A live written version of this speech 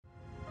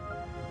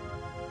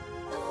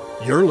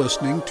You're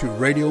listening to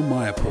Radio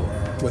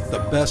Mayapur with the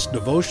best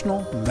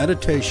devotional,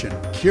 meditation,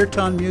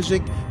 kirtan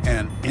music,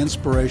 and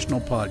inspirational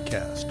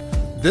podcast.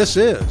 This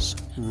is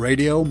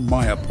Radio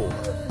Mayapur.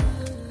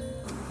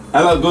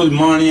 Hello, good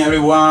morning,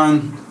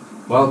 everyone.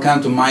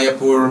 Welcome to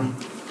Mayapur.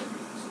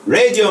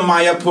 Radio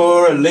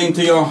Mayapur, a link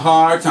to your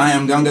heart. I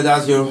am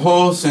Ganga, your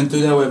host, and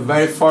today we're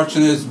very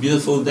fortunate. It's a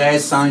beautiful day,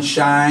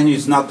 sunshine.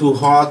 It's not too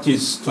hot.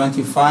 It's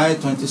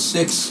 25,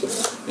 26.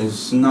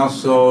 It's not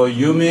so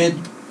humid.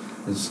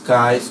 The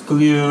sky is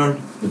clear.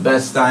 The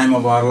best time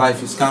of our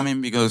life is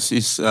coming because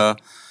it's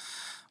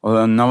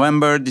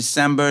November,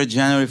 December,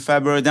 January,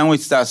 February. Then we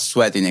start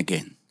sweating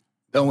again.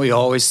 Don't we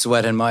always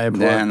sweat in Mayapur?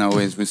 Then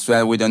always we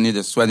sweat. We don't need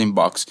a sweating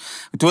box.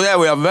 Today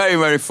we are very,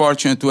 very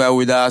fortunate to have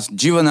with us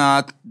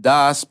Jivanath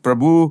Das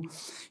Prabhu.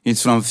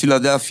 He's from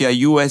Philadelphia,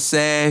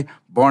 USA,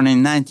 born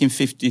in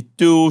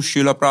 1952,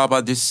 Srila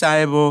Prabhupada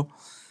disciple.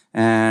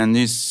 And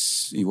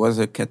he was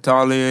a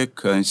Catholic,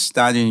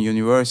 studied in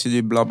university,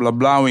 blah, blah,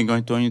 blah. We're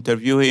going to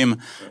interview him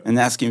and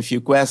ask him a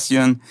few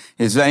questions.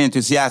 He's very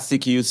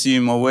enthusiastic. You see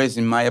him always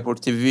in Mayapur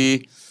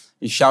TV.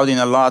 He's shouting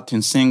a lot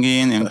and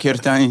singing and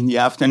kirtan in the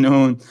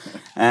afternoon.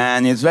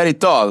 And he's very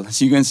tall.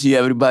 So you can see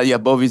everybody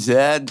above his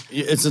head.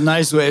 It's a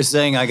nice way of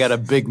saying I got a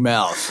big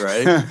mouth,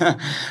 right?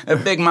 A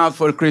big mouth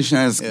for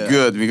Krishna is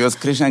good because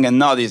Krishna can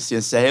notice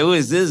you say, who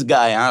is this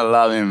guy? I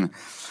love him.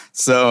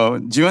 So,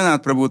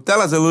 Jivanath Prabhu,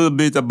 tell us a little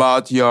bit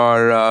about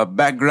your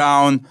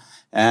background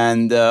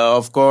and,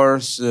 of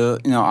course,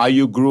 how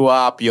you grew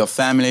up, your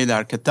family, they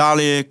are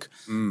Catholic.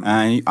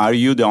 And are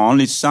you the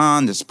only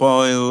son, the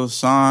spoiled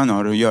son,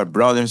 or your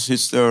brother,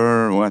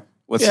 sister?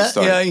 What's the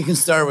story? Yeah, you can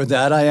start with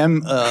that. I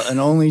am an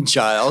only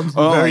child,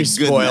 very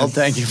spoiled.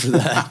 Thank you for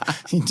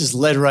that. You just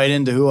led right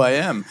into who I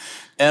am.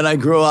 And I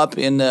grew up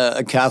in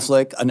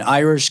an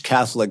Irish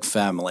Catholic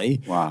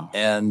family. Wow.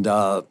 And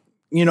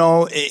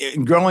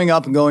growing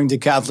up and going to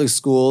Catholic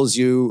schools,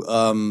 you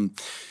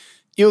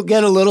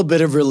get a little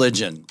bit of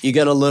religion.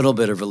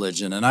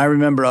 And I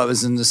remember I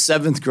was in the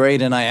 7th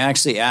grade and I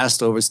actually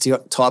asked, I was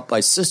taught by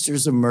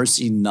Sisters of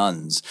Mercy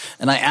nuns.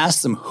 And I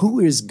asked them, who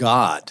is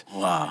God?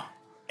 Wow.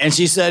 And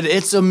she said,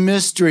 it's a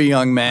mystery,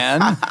 young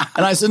man.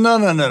 And I said, no.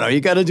 You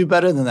got to do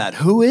better than that.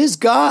 Who is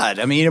God?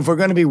 I mean, if we're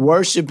going to be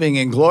worshiping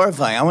and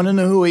glorifying, I want to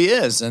know who he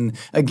is. And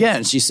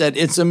again, she said,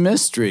 it's a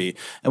mystery.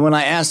 And when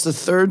I asked the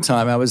 3rd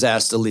time, I was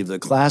asked to leave the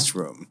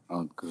classroom.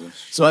 Oh,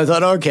 gosh. So I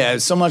thought, okay,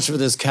 so much for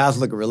this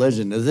Catholic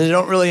religion. They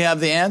don't really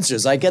have the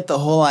answers. I get the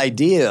whole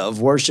idea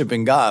of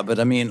worshiping God, but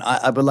I mean,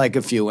 I would like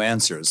a few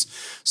answers.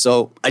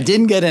 So I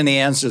didn't get any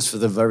answers for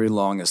the very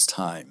longest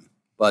time.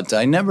 But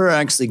I never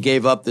actually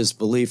gave up this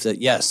belief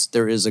that, yes,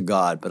 there is a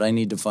God, but I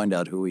need to find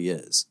out who he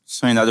is.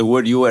 So in other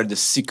words, you were the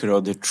seeker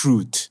of the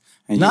truth.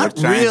 And not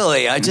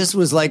really. I just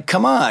was like,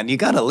 come on, you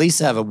got to at least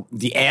have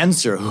the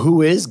answer.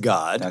 Who is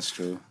God? That's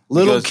true.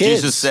 Little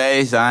kids. Jesus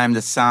says, I am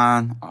the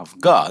Son of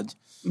God.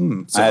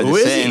 So I had who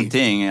the is same he?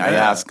 thing. I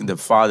asked the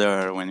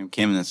father when he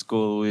came to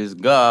school, who is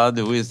God?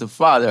 Who is the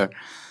Father?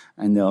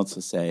 And they also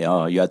say,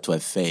 oh, you have to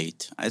have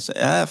faith. I said,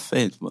 I have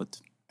faith,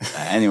 but...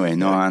 Anyway,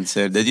 no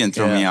answer. They didn't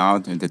throw me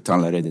out. They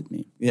tolerated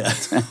me. Yeah.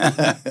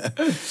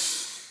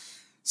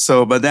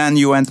 So, but then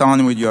you went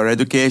on with your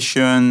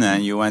education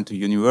and you went to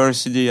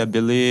university, I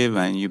believe,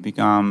 and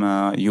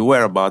you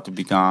were about to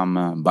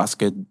become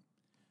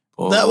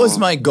basketball. That was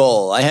my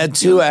goal. I had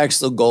 2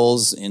 actual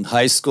goals in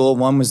high school.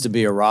 One was to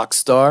be a rock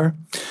star,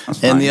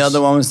 and the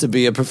other one was to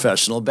be a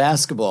professional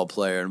basketball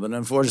player. But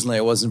unfortunately,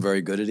 I wasn't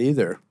very good at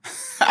either.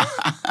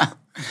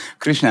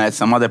 Krishna had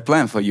some other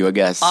plan for you, I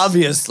guess.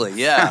 Obviously,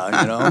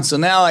 yeah. So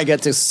now I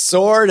get to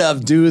sort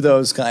of do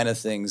those kind of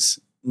things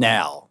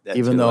now,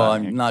 even though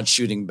I'm not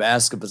shooting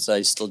basketball,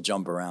 I still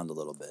jump around a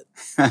little bit.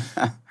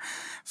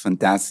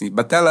 Fantastic.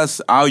 But tell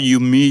us how you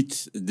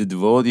meet the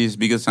devotees,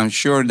 because I'm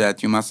sure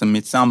that you must have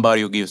met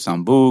somebody who gives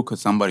some book, or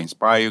somebody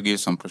inspire you, give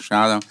some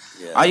prasadam.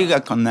 Yeah. How you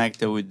got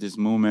connected with this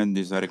movement,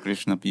 these Hare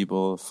Krishna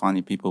people,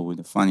 funny people with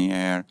the funny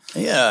hair?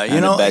 Yeah,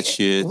 bad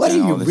shit. What are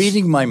you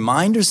reading my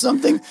mind or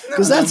something?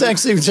 Because that's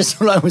actually just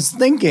what I was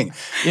thinking.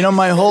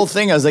 My whole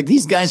thing, I was like,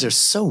 these guys are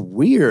so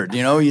weird.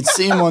 You'd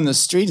see them on the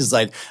street. It's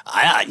like,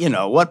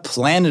 what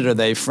planet are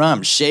they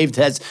from? Shaved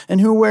heads.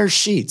 And who wears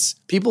sheets?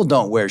 People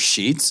don't wear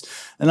sheets.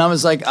 And I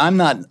was like, I'm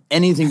not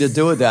anything to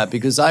do with that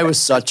because I was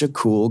such a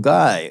cool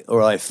guy,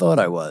 or I thought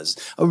I was,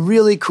 a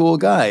really cool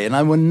guy. And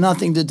I want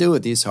nothing to do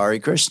with these Hare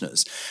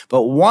Krishnas.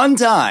 But one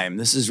time,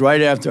 this is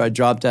right after I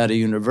dropped out of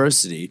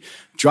university,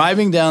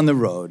 driving down the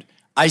road,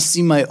 I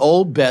see my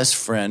old best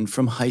friend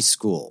from high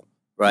school,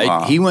 right?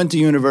 Wow. He went to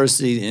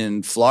university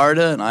in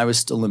Florida and I was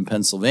still in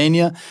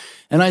Pennsylvania.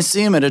 And I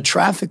see him at a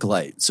traffic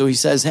light. So he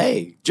says,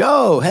 hey,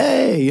 Joe,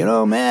 hey,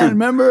 man,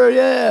 remember?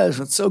 Yeah,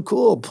 it's so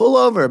cool. Pull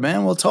over,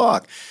 man, we'll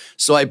talk.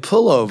 So I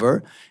pull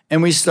over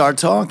and we start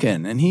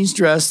talking. And he's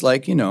dressed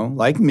like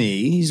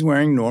me. He's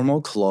wearing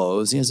normal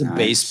clothes. He has a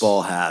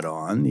baseball hat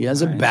on. He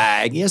has a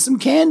bag. He has some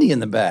candy in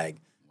the bag.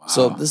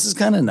 So this is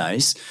kind of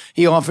nice.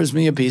 He offers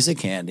me a piece of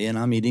candy, and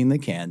I'm eating the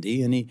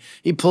candy, and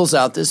he pulls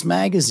out this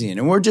magazine,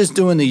 and we're just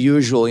doing the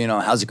usual,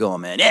 how's it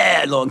going, man?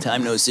 Yeah, long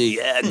time no see.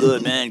 Yeah,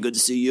 good, man. Good to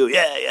see you.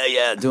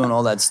 Yeah. Doing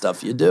all that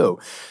stuff you do.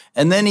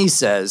 And then he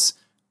says,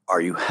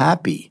 are you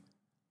happy?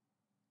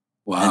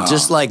 Wow. And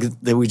just like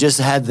we just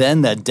had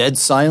then, that dead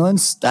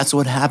silence, that's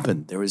what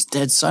happened. There was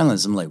dead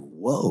silence. I'm like,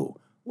 whoa,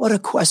 what a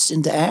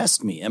question to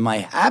ask me. Am I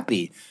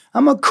happy?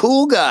 I'm a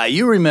cool guy.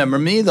 You remember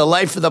me, the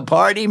life of the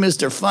party,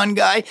 Mr. Fun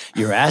Guy.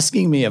 You're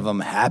asking me if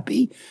I'm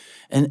happy?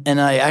 And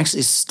I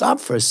actually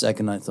stopped for a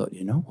second. I thought,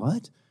 you know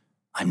what?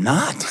 I'm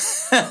not.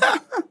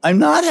 I'm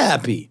not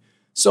happy.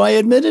 So I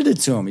admitted it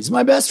to him. He's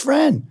my best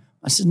friend.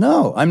 I said,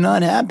 no, I'm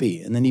not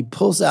happy. And then he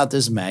pulls out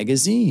this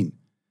magazine,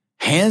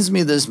 hands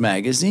me this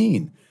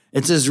magazine.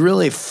 It's this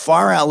really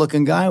far out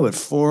looking guy with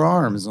 4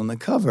 arms on the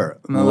cover.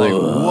 And I'm like,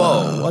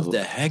 whoa, what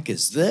the heck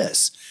is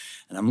this?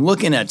 And I'm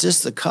looking at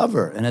just the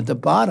cover, and at the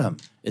bottom,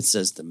 it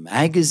says the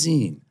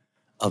magazine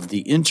of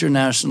the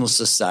International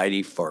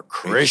Society for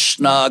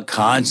Krishna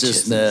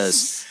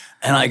Consciousness.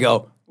 And I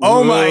go,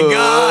 oh my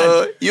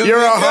God, you're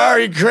a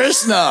Hare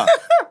Krishna.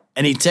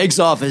 And he takes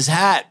off his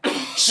hat.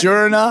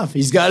 Sure enough,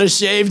 he's got a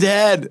shaved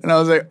head. And I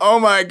was like, oh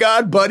my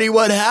God, buddy,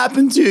 what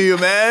happened to you,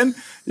 man?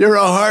 You're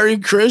a Hare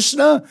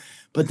Krishna?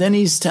 But then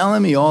he's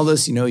telling me all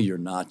this, you're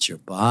not your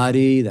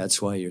body. That's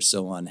why you're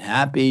so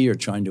unhappy. You're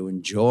trying to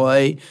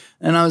enjoy.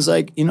 And I was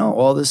like,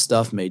 all this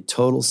stuff made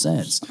total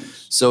sense.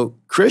 So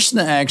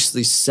Krishna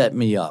actually set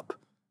me up,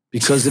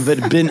 because if it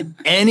had been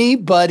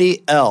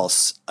anybody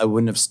else, I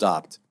wouldn't have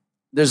stopped.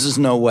 There's just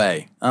no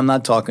way. I'm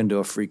not talking to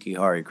a freaky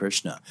Hare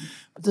Krishna.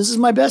 But this is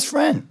my best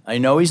friend. I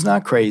know he's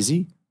not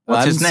crazy.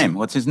 What's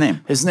his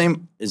name? His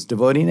name is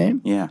devotee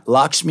name? Yeah.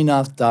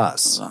 Lakshminath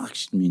Das.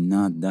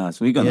 Lakshminath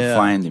Das. We're going to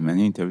find him and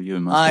interview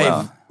him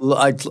as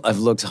well. I've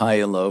looked high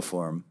and low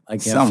for him. I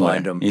can't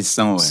find him. He's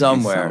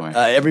somewhere.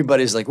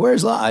 Everybody's like,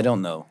 where's La? I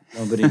don't know.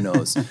 Nobody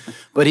knows.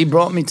 But he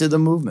brought me to the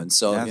movement.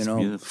 So,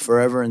 beautiful.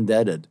 Forever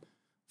indebted.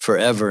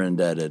 Forever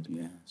indebted.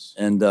 Yes.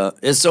 And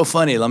it's so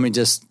funny. Let me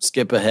just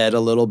skip ahead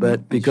a little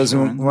bit, because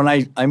when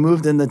I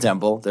moved in the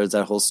temple, there's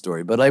that whole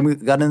story. But I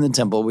got in the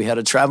temple. We had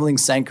a traveling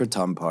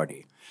Sankirtan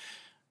party.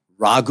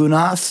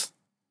 Raghunath,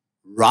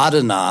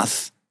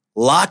 Radhanath,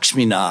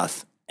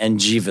 Lakshminath, and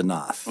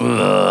Jivanath.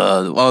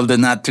 All the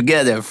not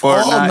together.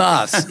 All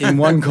Naths in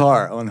one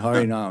car on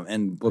Harinam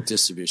and book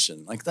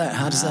distribution. Like that.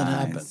 How does that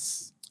happen?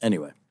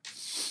 Anyway.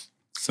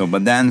 So,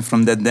 but then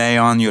from that day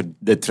on,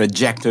 the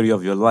trajectory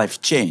of your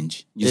life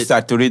changed. You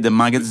start to read the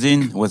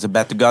magazine. Was it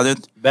Back to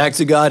Godhead? Back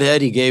to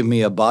Godhead. He gave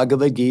me a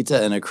Bhagavad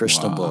Gita and a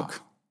Krishna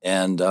book.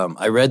 And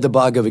I read the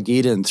Bhagavad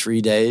Gita in 3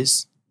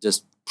 days.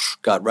 Just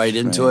got right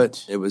into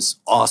it. It was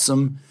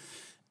awesome.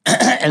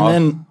 And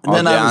then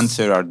the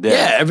answers are there.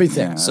 Yeah,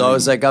 everything. Yeah, so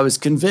I was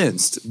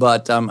convinced,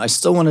 but I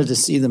still wanted to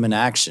see them in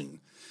action.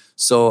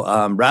 So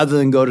rather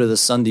than go to the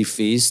Sunday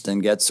feast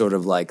and get sort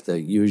of like the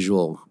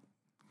usual,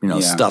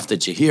 stuff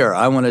that you hear,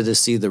 I wanted to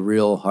see the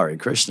real Hare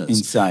Krishnas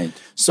inside.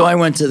 So I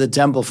went to the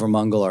temple for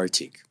Mangal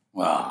Artik.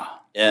 Wow.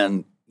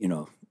 And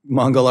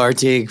Mangal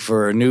Artik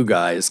for a new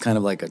guy is kind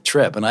of like a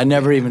trip, and I'd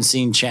never even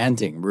seen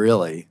chanting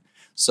really.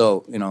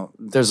 So,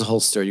 there's a whole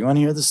story. You want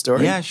to hear the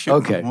story? Yeah, sure.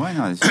 Okay. Why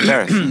not? It's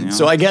embarrassing.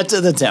 So I get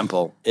to the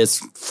temple. It's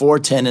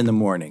 4:10 in the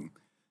morning.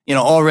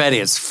 Already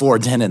it's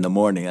 4:10 in the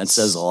morning. That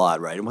says a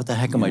lot, right? And what the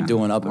heck am I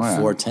doing up at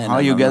 4:10? How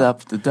you get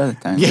up at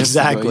that time?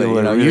 Exactly.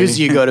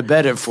 Usually you go to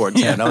bed at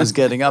 4:10. I was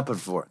getting up at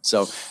 4.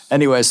 So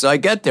anyway, I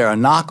get there. I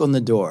knock on the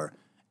door,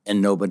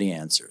 and nobody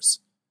answers.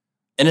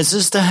 And it's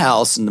just a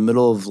house in the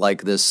middle of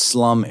like this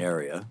slum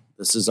area.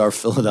 This is our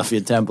Philadelphia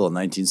temple in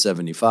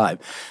 1975.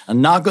 I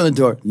knock on the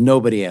door,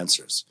 nobody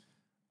answers.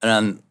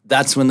 And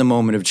that's when the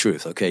moment of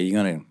truth. Okay,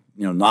 you're going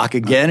to knock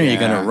again, or you're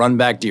going to run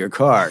back to your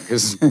car?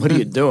 Because what are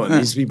you doing?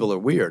 These people are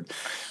weird.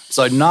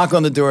 So I knock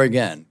on the door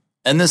again.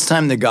 And this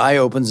time the guy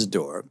opens the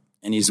door,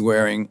 and he's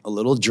wearing a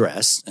little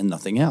dress and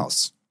nothing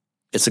else.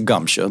 It's a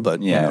gumsha, but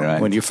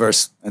when you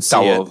first see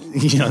it,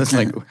 it's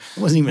like, it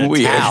wasn't even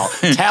a towel.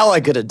 Towel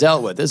I could have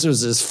dealt with. This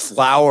was this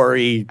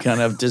flowery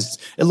kind of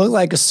just, it looked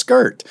like a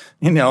skirt.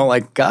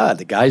 Like, God,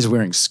 the guy's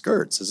wearing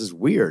skirts. This is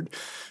weird.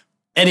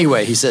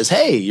 Anyway, he says,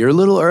 hey, you're a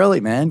little early,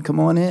 man. Come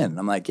on in.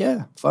 I'm like,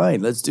 yeah,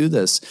 fine, let's do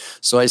this.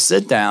 So I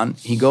sit down.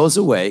 He goes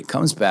away,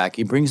 comes back.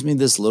 He brings me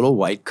this little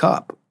white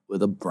cup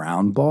with a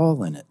brown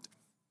ball in it.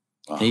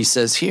 Oh. And he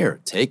says,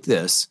 here, take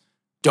this.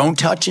 Don't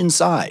touch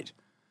inside.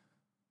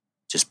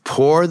 Just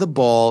pour the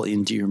ball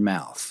into your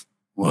mouth.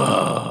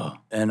 Whoa.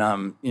 And,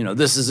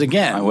 this is,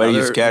 again, were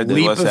you scared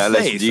there was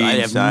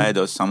LSD inside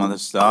or some other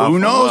stuff? Who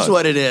knows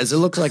what it is? It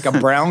looks like a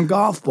brown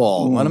golf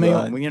ball. What I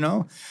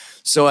mean,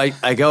 So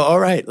I go, all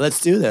right,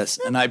 let's do this.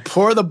 And I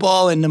pour the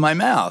ball into my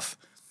mouth.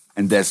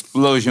 And the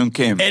explosion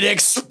came. It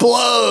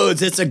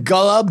explodes. It's a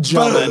gulab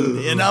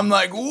jamun. And I'm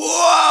like,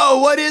 whoa,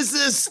 what is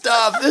this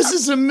stuff? This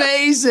is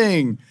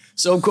amazing.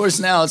 So, of course,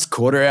 now it's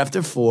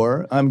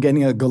 4:15. I'm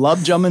getting a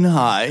gulab jamun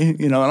high,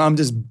 and I'm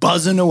just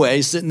buzzing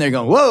away, sitting there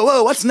going,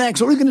 whoa, what's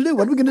next? What are we going to do?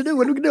 What are we going to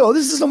do? Oh,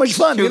 this is so much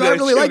fun. I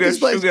really like this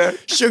place.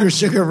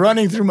 Sugar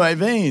running through my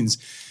veins.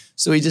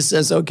 So he just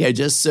says, okay,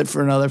 just sit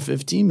for another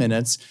 15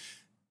 minutes.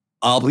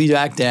 I'll be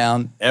back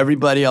down.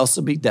 Everybody else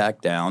will be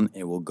back down.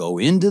 And we'll go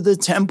into the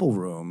temple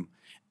room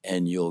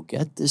and you'll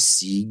get to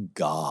see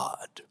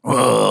God.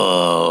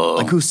 Whoa.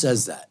 Like, who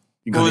says that?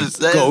 You're going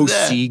to go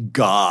see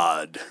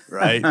God,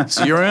 right?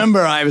 So you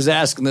remember I was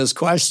asking this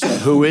question,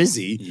 who is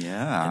he?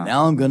 Yeah. And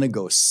now I'm going to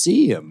go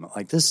see him.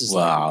 Like, this is this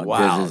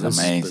is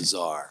amazing. Is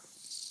bizarre.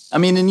 I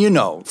mean, and you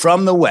know,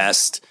 from the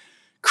West,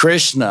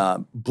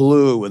 Krishna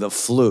blew with a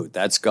flute.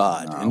 That's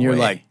God. No and you're way.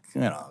 like,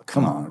 you know,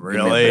 come on, Give me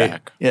really? it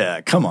back.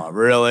 Yeah, come on,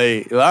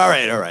 really? All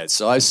right.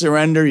 So I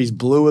surrender. He's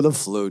blew with a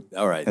flute.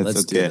 All right,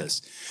 let's do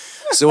this.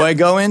 So I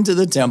go into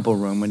the temple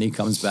room when he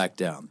comes back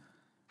down,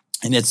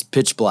 and it's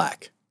pitch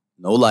black,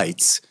 no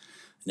lights,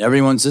 and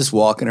everyone's just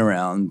walking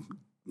around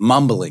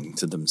mumbling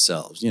to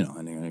themselves, you know.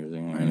 And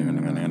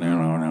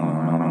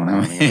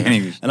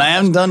I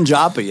haven't done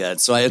japa yet,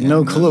 so I had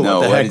no clue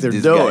what the heck they're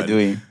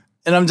doing.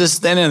 And I'm just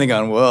standing there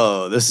going,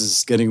 whoa, this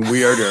is getting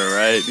weirder,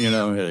 right? You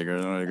know.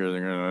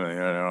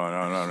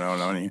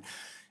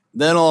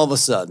 Then all of a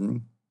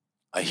sudden,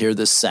 I hear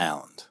this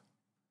sound.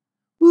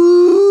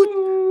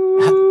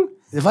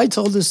 Have I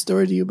told this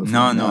story to you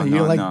before? No.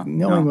 You're like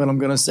knowing what I'm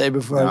going to say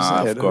before I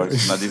say it. Of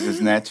course, but this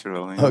is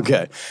natural.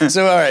 Okay.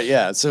 So, all right,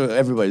 yeah. So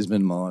everybody's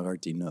been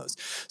Malarkey knows.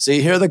 So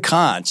you hear the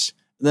conch,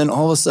 then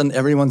all of a sudden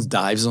everyone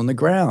dives on the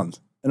ground.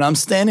 And I'm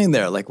standing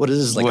there like, what is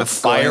this, like What's a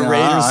fire going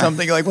raid or on?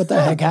 something? Like, what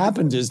the heck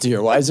happened just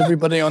here? Why is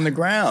everybody on the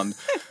ground?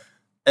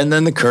 And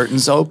then the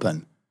curtains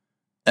open.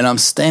 And I'm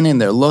standing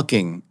there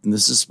looking, and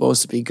this is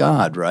supposed to be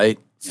God, right?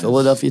 Yes.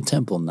 Philadelphia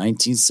Temple,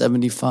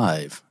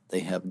 1975. They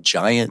have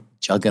giant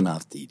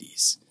Jivanath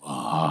deities.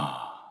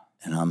 Wow.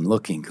 And I'm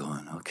looking,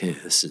 going, okay,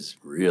 this is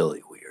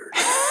really weird.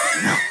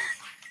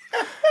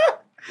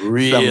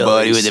 Really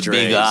Somebody with the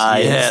strange. big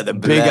eyes. Yeah, the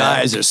big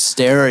eyes are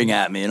staring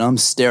at me, and I'm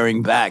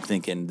staring back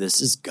thinking, this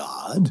is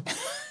God?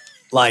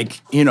 Like,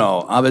 you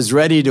know, I was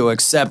ready to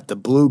accept the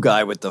blue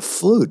guy with the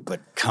flute, but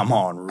come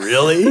on,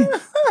 really?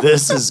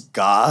 This is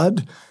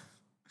God?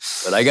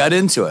 But I got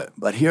into it.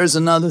 But here's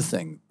another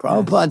thing.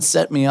 Prabhupada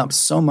set me up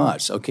so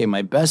much. Okay,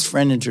 my best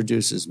friend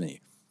introduces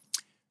me.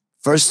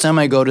 First time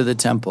I go to the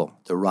temple,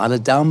 the Radha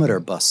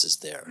Damodar bus is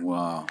there.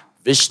 Wow.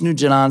 Vishnu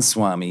Janand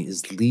Swami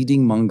is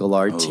leading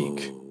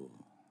Mangalartik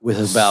with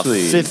about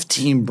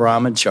 15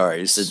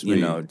 brahmacharis that, you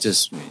know,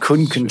 just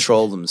couldn't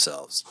control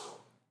themselves.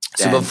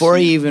 So before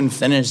he even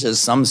finishes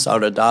some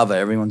Saradava,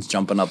 everyone's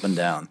jumping up and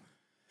down.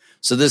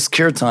 So this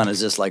kirtan is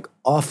just like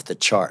off the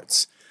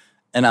charts.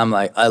 And I'm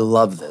like, I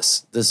love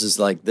this. This is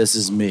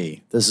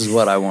me. This is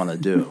what I want to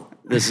do.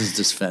 This is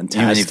just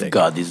fantastic. Even if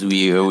God is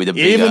weird with a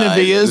big Even if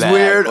he eyes, is black,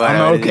 weird, I'm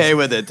whatever it okay is.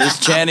 with it. This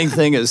chanting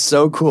thing is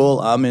so cool.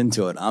 I'm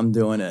into it. I'm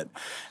doing it.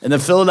 And the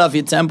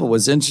Philadelphia Temple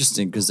was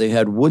interesting because they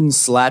had wooden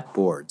slat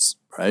boards,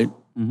 right?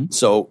 Mm-hmm.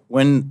 So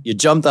when you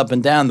jumped up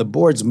and down, the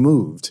boards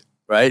moved,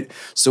 right?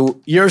 So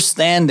you're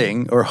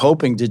standing or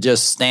hoping to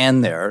just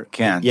stand there.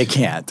 You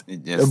can't.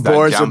 The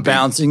boards are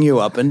bouncing you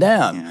up and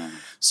down. Yeah.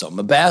 So I'm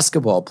a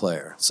basketball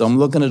player. So I'm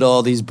looking at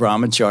all these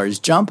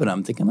brahmacharis jumping.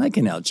 I'm thinking, I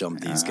can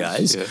out-jump these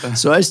guys. Yeah.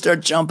 So I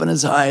start jumping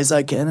as high as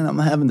I can, and I'm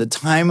having the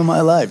time of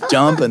my life.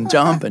 Jump and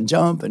jump and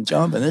jump and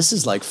jump. And this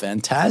is like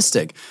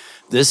fantastic.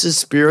 This is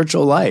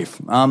spiritual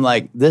life. I'm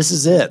like, this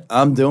is it.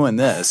 I'm doing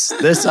this.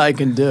 This I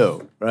can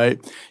do, right?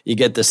 You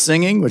get the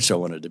singing, which I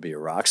wanted to be a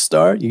rock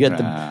star. You get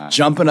the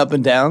jumping up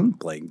and down,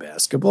 playing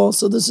basketball.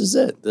 So this is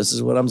it. This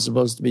is what I'm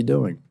supposed to be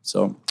doing.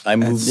 So I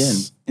moved in.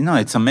 You know,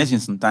 it's amazing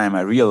sometimes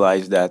I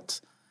realize that,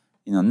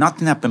 you know,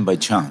 nothing happened by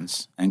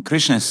chance. And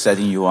Krishna is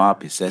setting you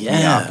up. He set me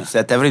up. He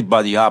set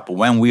everybody up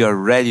when we are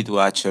ready to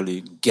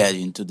actually get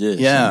into this.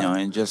 Yeah. You know,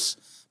 and just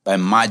by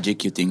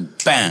magic, you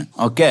think, bang,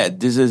 okay,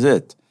 this is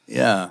it.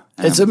 Yeah.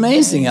 It's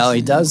amazing how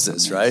he does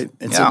this, right?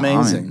 It's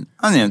amazing.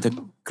 I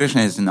mean,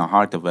 Krishna is in the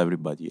heart of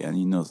everybody, and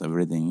he knows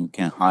everything. You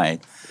can't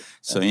hide.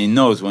 So he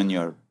knows when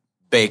you're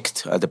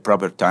baked at the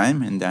proper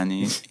time, and then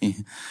he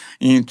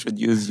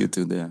introduces you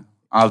to the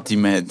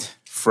ultimate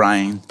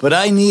frying. But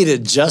I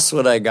needed just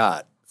what I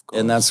got,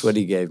 and that's what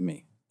he gave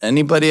me.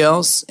 Anybody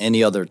else,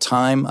 any other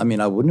time, I mean,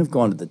 I wouldn't have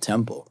gone to the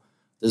temple.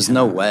 There's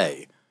no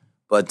way.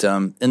 But,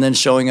 and then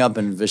showing up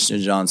and Vishnu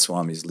Janand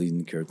Swami's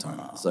leading kirtan.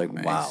 It's like,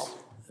 wow.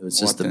 It was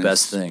just the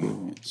best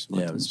thing.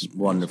 Yeah, it was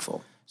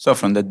wonderful. So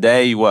from the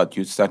day,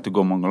 you start to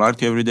go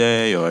Mangalarti every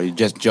day, or you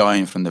just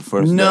join from the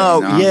first day? No,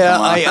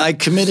 I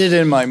committed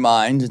in my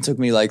mind. It took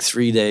me like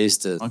 3 days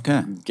to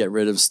get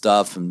rid of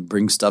stuff and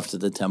bring stuff to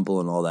the temple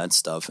and all that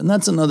stuff. And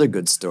that's another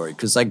good story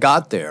because I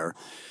got there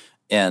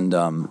and,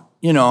 I'm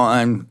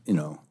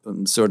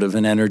sort of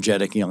an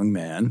energetic young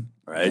man,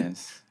 right?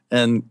 Yes.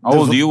 And how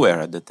old you were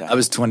at the time? I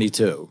was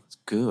 22.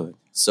 Good.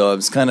 So I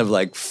was kind of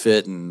like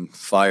fit and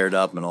fired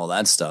up and all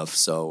that stuff.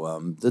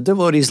 So the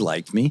devotees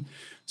liked me.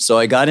 So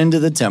I got into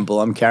the temple.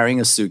 I'm carrying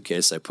a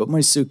suitcase. I put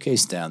my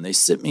suitcase down. They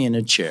sit me in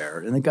a chair.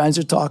 And the guys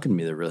are talking to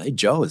me. They're really, hey,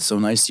 Joe, it's so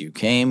nice you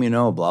came,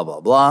 blah,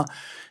 blah, blah.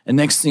 And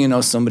next thing you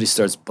know, somebody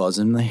starts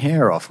buzzing the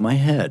hair off my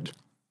head.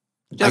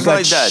 Just I got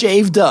like that.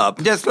 Shaved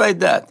up. Just like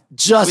that.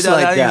 Just without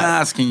like that. Without even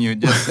asking you.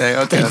 Just say,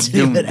 okay, this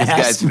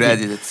guy's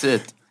ready. That's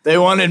it. They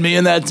wanted me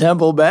in that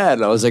temple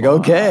bad. I was like,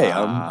 okay,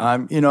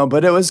 I'm,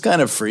 but it was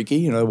kind of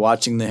freaky,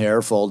 watching the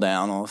hair fall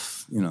down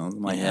off,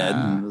 my head.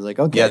 And I was like,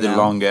 okay. Yeah, the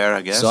long hair,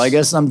 I guess. So I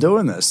guess I'm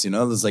doing this,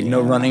 there's like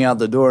no running out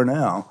the door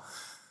now.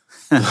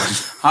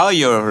 How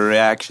your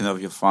reaction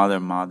of your father,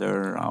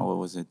 mother? How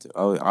was it?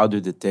 How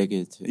did they take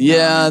it?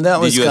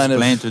 That was Did you kind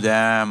explain to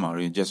them, or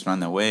you just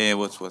run away?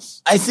 What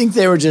was? I think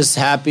they were just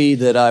happy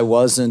that I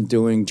wasn't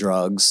doing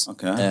drugs.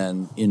 Okay.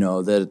 And,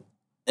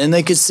 and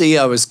they could see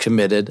I was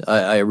committed.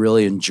 I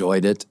really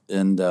enjoyed it.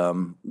 And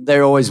they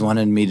always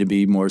wanted me to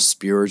be more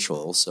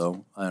spiritual.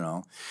 So, I don't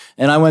know.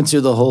 And I went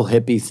through the whole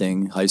hippie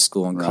thing, high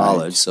school and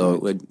college. So,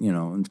 it would,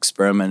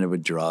 experimented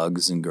with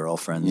drugs and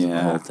girlfriends and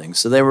the whole thing.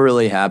 So they were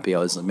really happy I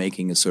was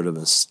making a sort of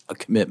a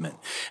commitment.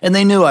 And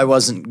they knew I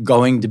wasn't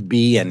going to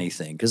be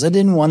anything because I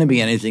didn't want to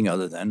be anything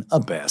other than a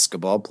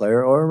basketball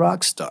player or a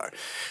rock star.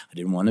 I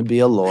didn't want to be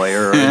a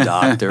lawyer or a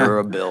doctor or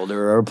a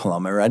builder or a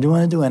plumber. I didn't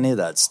want to do any of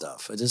that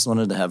stuff. I just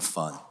wanted to have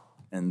fun.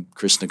 And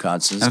Krishna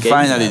consciousness. And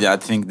finally, I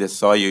think they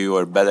saw you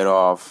were better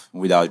off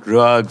without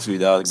drugs,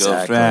 without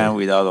girlfriend,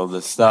 without all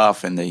the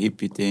stuff and the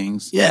hippie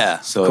things. Yeah.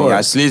 So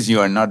at least you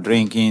are not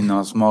drinking,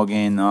 not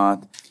smoking,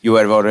 not. You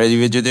were already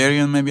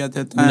vegetarian maybe at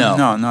that time?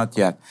 No, not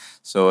yet.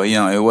 So,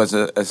 it was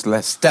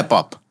a step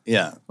up.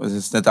 Yeah. It was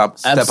a step up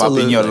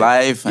in your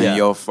life, and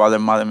your father,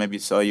 mother maybe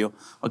saw you.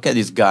 Okay,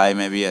 this guy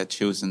maybe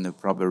choosing the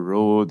proper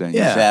route, and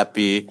he's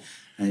happy.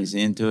 And he's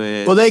into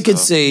it. Well, they could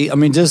see. I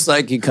mean, just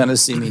like you kind of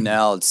see me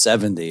now at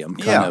 70, I'm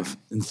kind of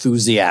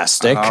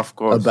enthusiastic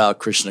about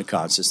Krishna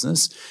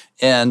consciousness.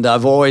 And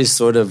I've always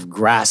sort of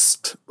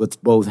grasped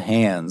with both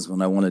hands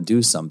when I want to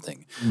do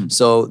something.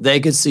 So they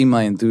could see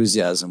my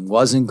enthusiasm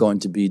wasn't going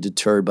to be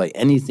deterred by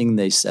anything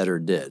they said or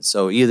did.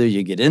 So either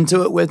you get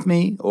into it with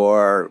me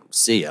or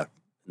see ya.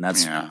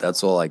 And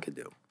that's all I could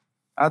do.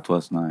 That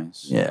was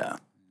nice. Yeah.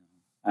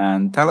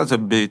 And tell us a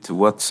bit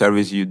what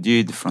service you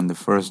did from the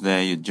first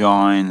day you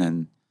joined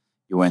and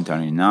you went to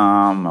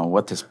Harinam,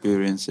 what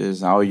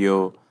experiences, how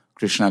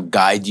Krishna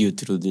guide you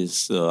through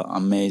this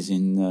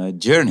amazing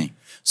journey.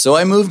 So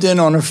I moved in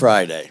on a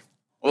Friday.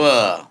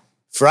 Whoa.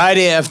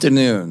 Friday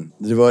afternoon,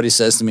 the devotee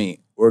says to me,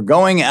 we're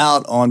going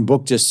out on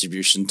book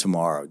distribution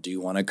tomorrow. Do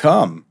you want to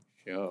come?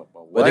 Sure.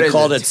 But they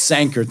called it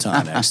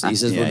Sankirtan, actually. He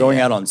says, we're going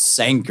out on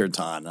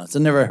Sankirtan. I've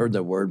never heard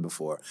that word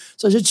before.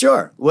 So I said,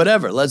 sure,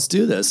 whatever, let's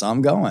do this.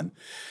 I'm going.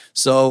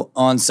 So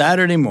on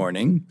Saturday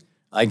morning,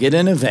 I get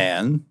in a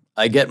van.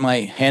 I get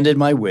handed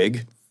my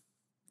wig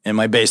and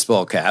my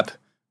baseball cap.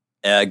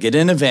 Get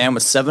in a van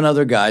with 7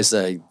 other guys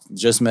that I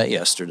just met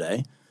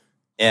yesterday.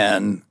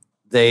 And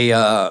they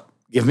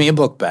give me a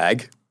book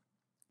bag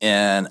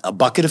and a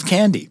bucket of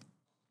candy.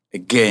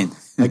 Again,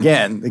 the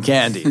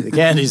candy. The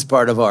candy's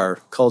part of our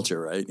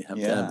culture, right? You have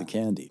to have the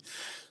candy.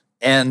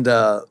 And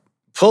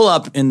pull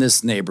up in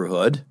this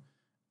neighborhood,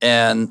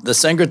 and the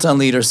Sankirtan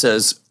leader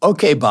says,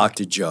 okay,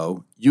 Bhakti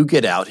Joe, you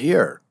get out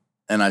here.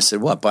 And I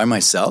said, what, by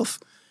myself?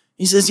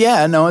 He says,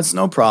 yeah, no, it's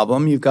no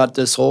problem. You've got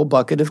this whole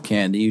bucket of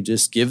candy. You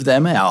just give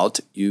them out.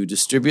 You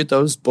distribute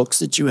those books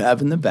that you have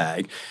in the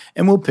bag,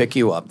 and we'll pick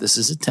you up. This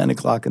is at 10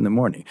 o'clock in the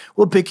morning.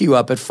 We'll pick you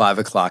up at 5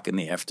 o'clock in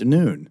the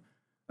afternoon.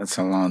 That's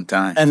a long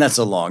time. And that's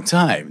a long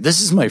time.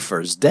 This is my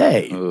first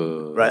day.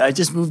 Right? I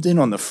just moved in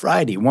on the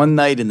Friday, one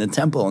night in the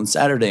temple, and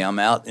Saturday I'm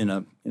out in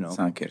a,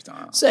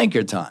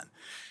 Sankirtan.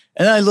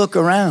 And I look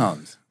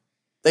around.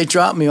 They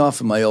dropped me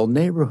off in my old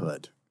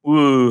neighborhood.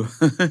 Woo.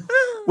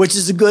 Which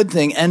is a good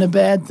thing and a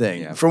bad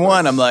thing. Yeah, For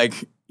one, I'm like,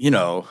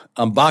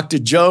 I'm Bhakti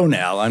Joe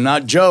now. I'm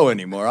not Joe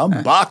anymore.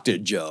 I'm Bhakti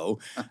Joe.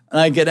 And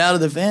I get out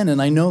of the van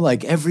and I know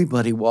like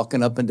everybody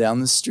walking up and down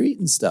the street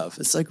and stuff.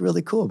 It's like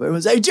really cool. But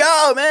everyone's like, hey,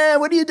 Joe, man,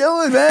 what are you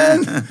doing,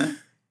 man?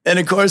 And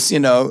of course,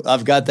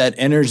 I've got that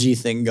energy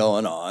thing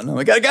going on. I'm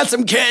like, I got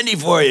some candy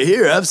for you.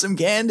 Here, have some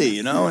candy,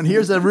 and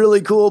here's a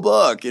really cool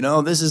book.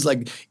 This is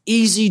like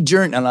Easy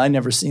Journey. And I'd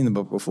never seen the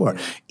book before.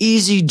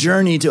 Easy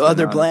Journey to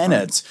Other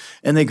Planets.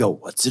 And they go,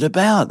 what's it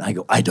about? And I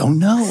go, I don't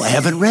know. I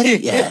haven't read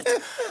it yet.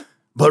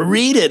 But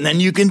read it and then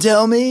you can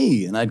tell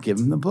me. And I'd give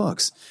them the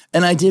books.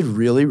 And I did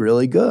really,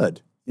 really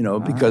good.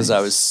 Because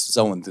I was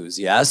so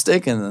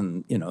enthusiastic and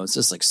then, it's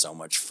just like so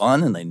much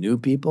fun and they knew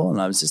people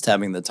and I was just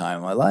having the time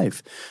of my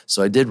life.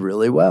 So I did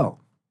really well.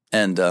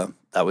 And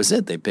that was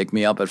it. They picked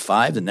me up at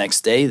 5. The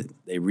next day,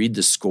 they read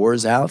the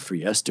scores out for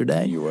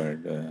yesterday. You were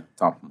the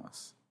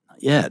topmost.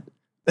 Not yet.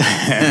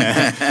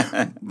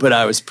 But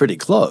I was pretty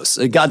close.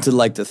 It got to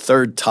like the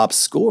 3rd top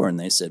score and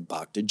they said,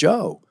 Bhakti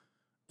Joe.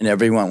 And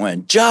everyone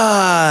went,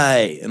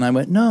 Jai. And I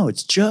went, no,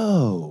 it's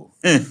Joe.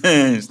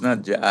 It's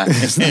not Jai.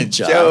 It's not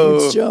Joe.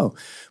 It's Joe.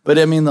 But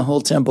I mean, the whole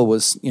temple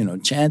was,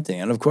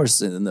 chanting. And of course,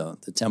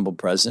 the temple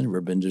president,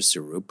 Rabindra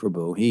Sarup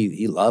Prabhu,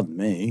 he loved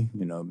me,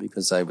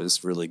 because I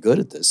was really good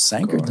at this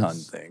Sankirtan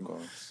thing.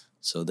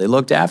 So they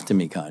looked after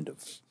me kind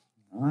of.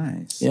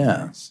 Nice.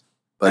 Yeah. Nice.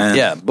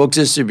 But book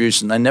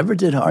distribution. I never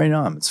did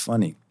Harinam. It's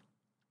funny.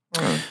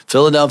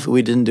 Philadelphia,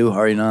 we didn't do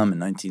Harinam in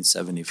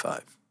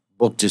 1975.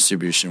 Book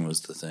distribution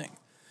was the thing.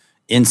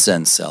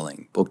 Incense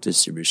selling, book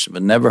distribution,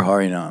 but never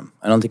Harinam.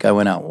 I don't think I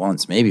went out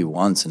once, maybe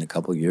once in a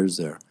couple of years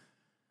there.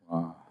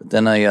 Wow. But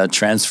then I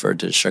transferred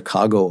to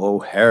Chicago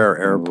O'Hare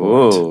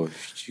Airport. Whoa,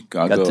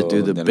 Chicago, got to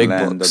do the big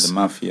land books. of the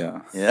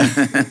mafia. Yeah.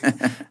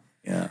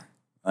 Yeah.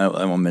 I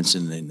won't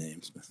mention any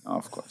names.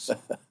 Of course.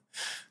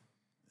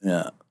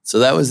 Yeah. So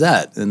that was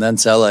that. And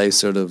that's how I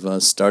sort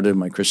of started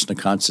my Krishna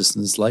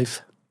consciousness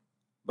life.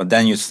 But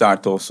then you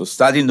start also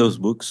studying those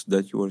books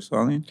that you were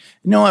studying?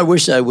 No, I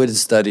wish I would have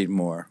studied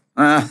more.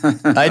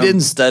 I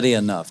didn't study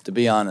enough, to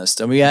be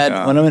honest. And we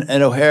had, when I went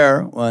at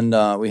O'Hare, when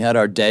we had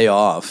our day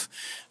off,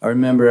 I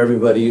remember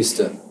everybody used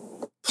to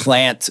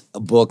plant a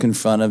book in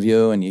front of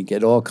you and you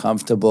get all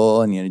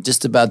comfortable and you're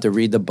just about to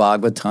read the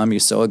Bhagavatam. You're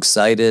so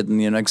excited. And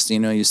the next thing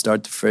you know, you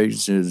start the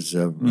phrases.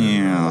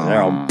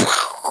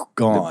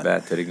 Gone. The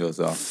battery goes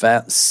off.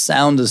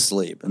 Sound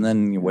asleep. And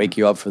then you wake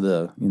you up for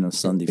the,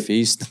 Sunday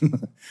feast.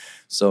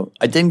 So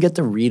I didn't get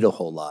to read a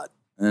whole lot.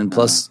 And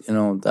plus,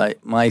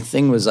 my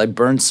thing was I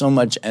burned so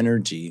much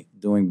energy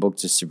doing book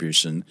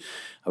distribution.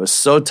 I was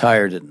so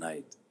tired at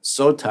night,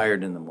 so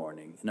tired in the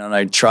morning. And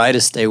I try to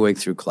stay awake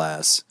through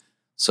class.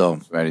 So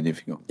it's very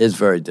difficult. It's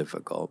very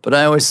difficult. But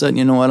I always said,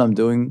 you know what, I'm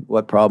doing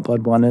what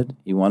Prabhupada wanted.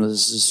 He wanted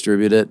us to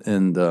distribute it.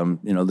 And,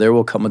 there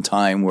will come a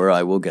time where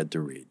I will get to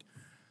read.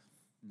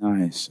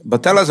 Nice.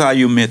 But tell us how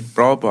you met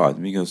Prabhupada,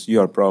 because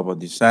you are Prabhupada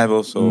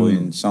disciple, so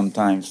in some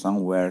time,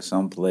 somewhere,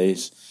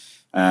 someplace,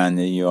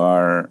 and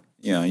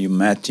you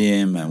met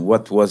him, and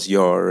what was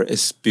your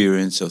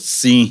experience of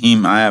seeing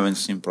him? I haven't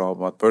seen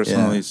Prabhupada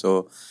personally,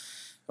 so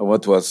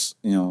what was,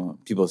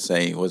 people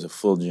say it was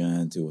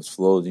effulgent, it was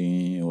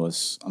floating, it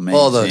was amazing.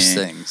 All those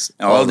things.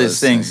 All these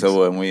things.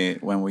 So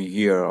when we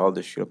hear all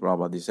the Srila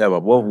Prabhupada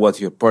disciple, what was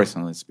your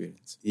personal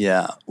experience?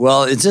 Yeah.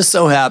 Well, it just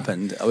so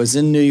happened, I was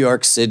in New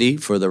York City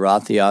for the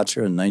Rath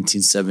Yatra in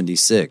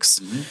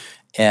 1976,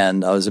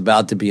 and I was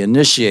about to be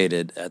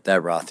initiated at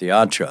that Rath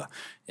Yatra.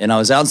 And I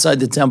was outside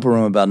the temple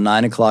room about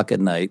 9 o'clock at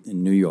night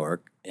in New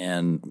York,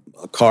 and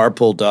a car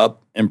pulled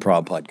up, and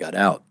Prabhupada got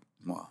out.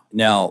 Wow.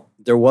 Now,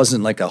 there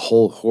wasn't like a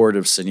whole horde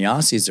of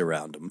sannyasis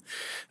around him.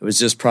 It was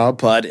just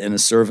Prabhupada and a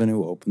servant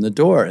who opened the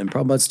door. And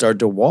Prabhupada started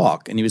to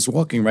walk, and he was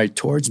walking right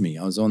towards me.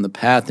 I was on the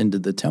path into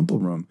the temple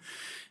room.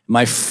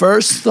 My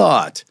first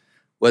thought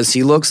was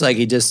he looks like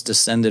he just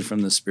descended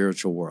from the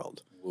spiritual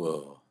world.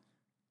 Whoa.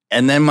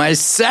 And then my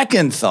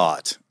second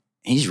thought,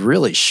 he's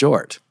really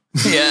short.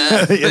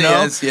 Yeah.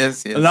 Yes.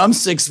 And I'm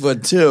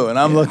 6'2", and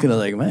I'm looking at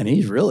like, man,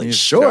 he's really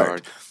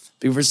short.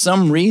 Because for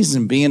some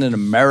reason, being an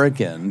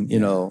American,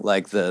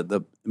 like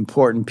the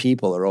important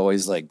people are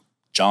always like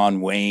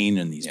John Wayne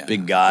and these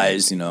big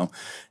guys, And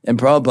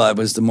Prabhupada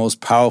was the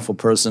most powerful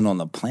person on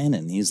the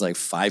planet. And he's like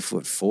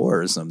 5'4"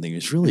 or something.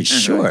 He's really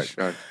short.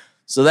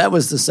 So that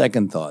was the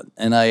second thought.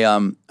 And I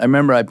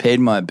remember I paid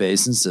my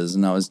obeisances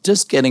and I was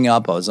just getting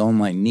up. I was on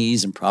my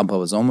knees and Prabhupada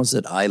was almost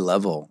at eye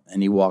level.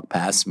 And he walked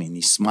past me and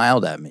he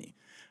smiled at me.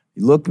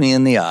 He looked me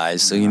in the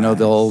eyes. So, the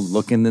whole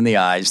looking in the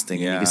eyes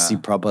thing. And you can see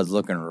Prabhupada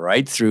looking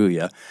right through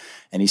you.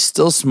 And he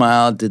still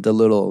smiled, did the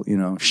little,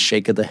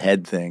 shake of the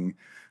head thing.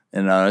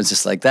 And I was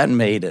just like, that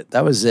made it.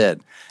 That was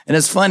it. And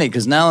it's funny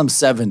because now I'm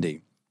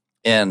 70.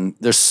 And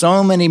there's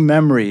so many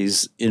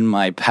memories in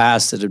my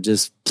past that have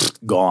just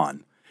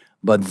gone.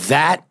 But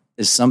that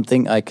is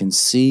something I can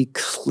see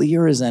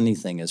clear as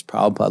anything as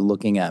Prabhupada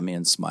looking at me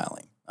and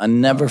smiling. I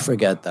never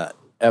forget that,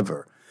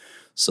 ever.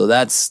 So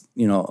that's,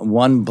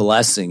 one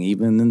blessing,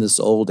 even in this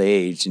old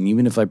age. And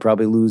even if I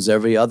probably lose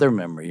every other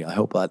memory, I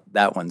hope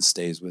that one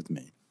stays with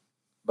me.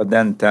 But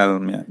then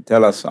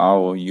tell us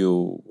how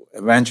you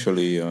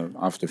eventually,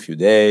 after a few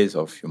days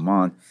or a few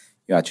months,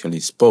 you actually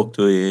spoke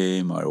to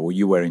him, or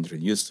you were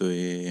introduced to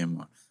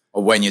him,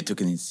 or when you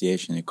took an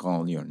initiation, he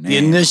called your name. The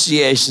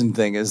initiation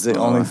thing is the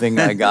only thing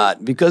I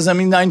got. Because,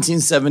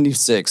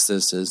 1976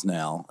 this is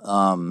now.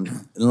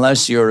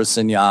 Unless you're a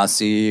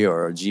sannyasi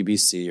or a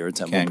GBC or a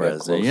temple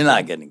president, you're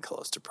not getting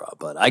close to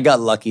Prabhupada. I got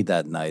lucky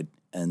that night.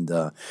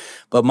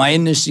 But my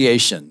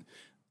initiation,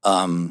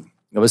 I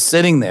was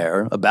sitting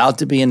there about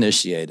to be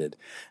initiated.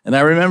 And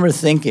I remember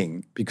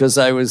thinking, because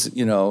I was,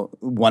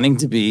 wanting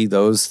to be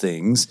those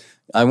things,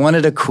 I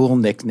wanted a cool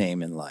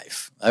nickname in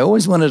life. I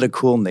always wanted a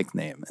cool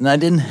nickname, and I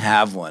didn't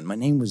have one. My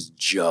name was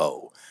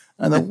Joe.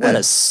 I thought, what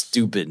a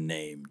stupid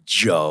name,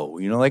 Joe.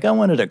 I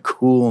wanted a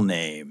cool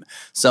name,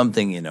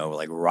 something,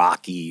 like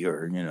Rocky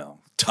or,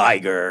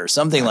 Tiger or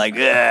something like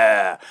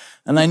that.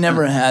 And I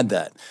never had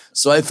that.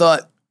 So I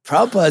thought,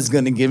 Prabhupada's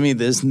going to give me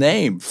this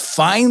name.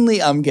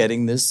 Finally, I'm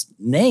getting this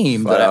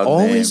name that I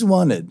always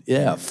wanted.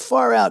 Yeah,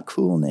 far out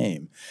cool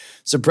name.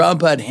 So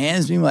Prabhupada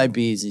hands me my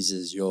beads. He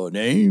says, your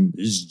name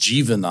is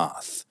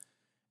Jivanath.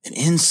 And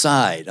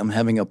inside, I'm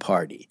having a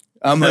party.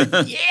 I'm like,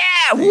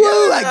 yeah,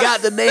 woo, I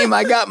got the name.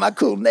 I got my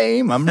cool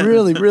name. I'm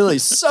really, really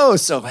so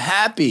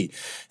happy.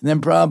 And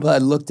then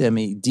Prabhupada looked at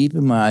me deep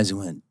in my eyes and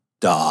went,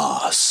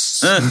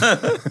 Das.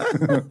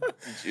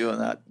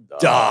 Jivanath.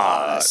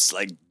 Das.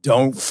 Like,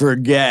 don't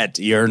forget,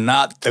 you're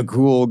not the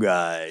cool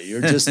guy.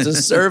 You're just a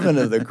servant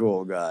of the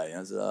cool guy.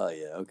 I said, oh,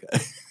 yeah,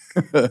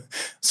 okay.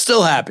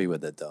 Still happy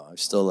with it, though. I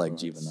still like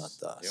Jivanath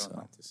Das.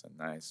 Jivanath is a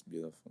nice,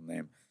 beautiful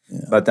name.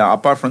 But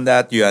apart from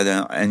that, you had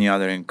any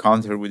other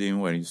encounter with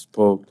him where you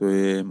spoke to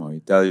him or he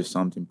tell you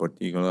something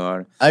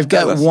particular? I've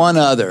got one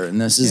other,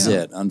 and this is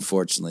it,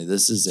 unfortunately.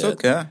 This is it.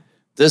 Okay.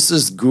 This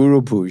is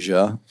Guru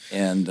Puja,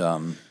 and,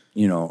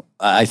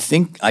 I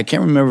think, I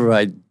can't remember if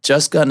I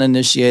just gotten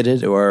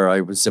initiated or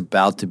I was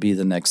about to be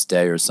the next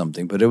day or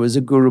something, but it was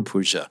a Guru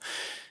Puja.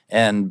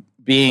 And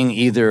being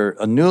either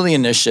a newly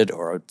initiate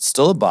or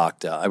still a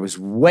bhakta, I was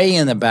way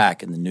in the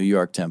back in the New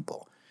York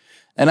temple.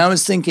 And I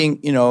was thinking,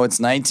 it's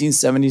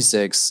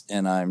 1976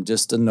 and I'm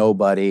just a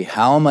nobody.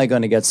 How am I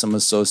going to get some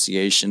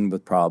association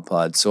with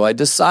Prabhupada? So I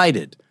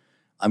decided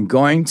I'm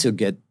going to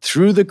get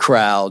through the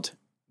crowd,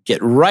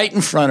 get right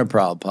in front of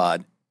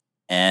Prabhupada,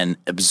 and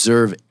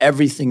observe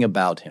everything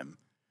about him.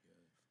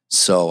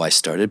 So I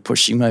started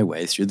pushing my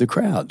way through the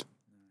crowd.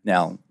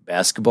 Now,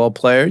 basketball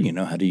player, you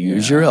know how to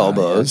use your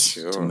elbows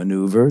to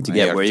maneuver to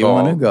get where you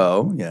want to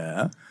go.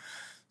 Yeah.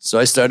 So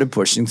I started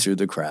pushing through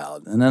the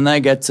crowd. And then I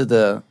get to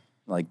the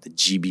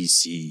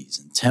GBCs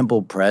and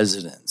temple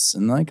presidents.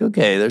 And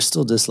okay, they're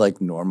still just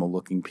normal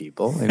looking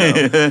people.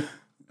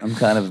 I'm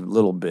kind of a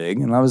little big.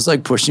 And I was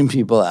pushing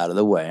people out of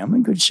the way. I'm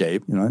in good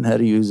shape, and how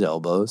to use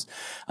elbows.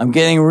 I'm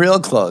getting real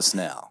close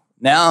now.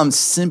 Now I'm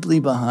simply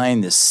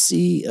behind this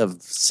sea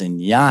of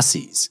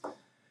sannyasis.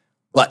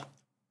 But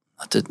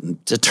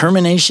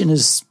determination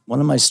is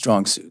one of my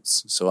strong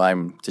suits. So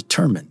I'm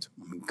determined.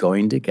 I'm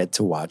going to get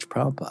to watch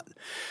Prabhupada.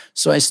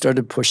 So I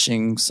started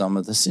pushing some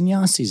of the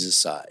sannyasis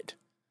aside.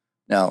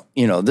 Now,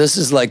 this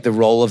is like the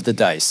roll of the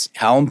dice.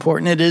 How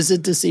important is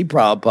it to see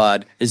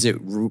Prabhupada? Is it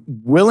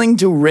willing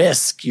to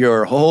risk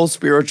your whole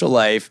spiritual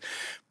life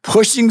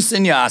pushing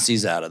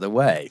sannyasis out of the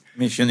way?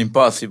 Mission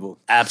impossible.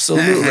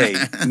 Absolutely.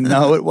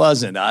 No, it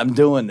wasn't. I'm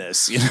doing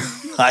this.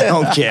 I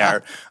don't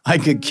care. I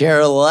could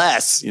care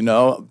less.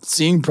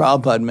 Seeing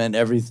Prabhupada meant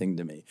everything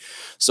to me.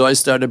 So I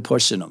started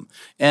pushing them.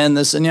 And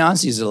the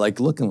sannyasis are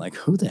looking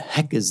who the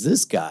heck is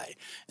this guy?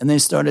 And they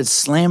started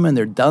slamming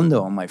their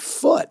dando on my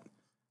foot.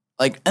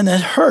 And that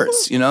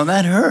hurts,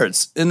 that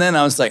hurts. And then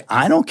I was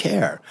I don't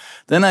care.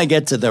 Then I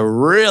get to the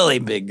really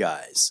big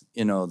guys,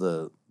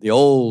 the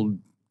old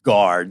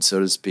guard, so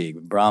to speak,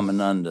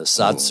 Brahmananda,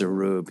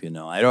 Satsarup,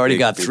 I'd already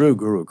got through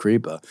Guru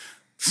Kripa.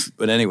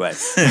 But anyway.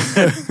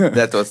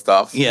 That was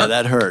tough. Yeah,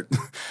 that hurt.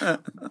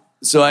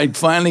 So I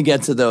finally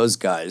get to those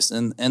guys,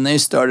 and they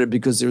started,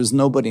 because there was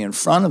nobody in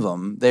front of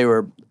them, they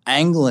were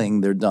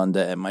angling their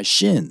danda at my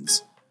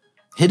shins,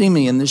 hitting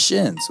me in the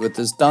shins with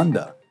this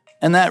danda.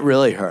 And that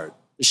really hurt.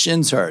 The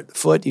shins hurt. The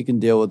foot you can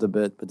deal with a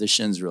bit, but the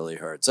shins really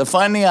hurt. So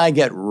finally I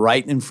get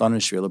right in front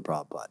of Srila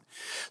Prabhupada.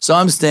 So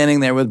I'm standing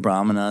there with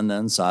Brahmananda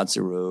and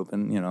Satsarup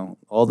and,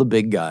 all the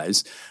big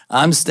guys.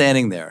 I'm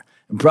standing there.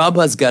 And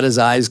Prabhupada's got his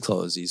eyes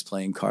closed. He's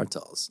playing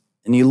kartals.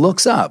 And he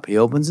looks up. He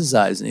opens his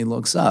eyes and he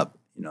looks up.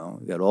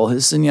 Got all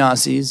his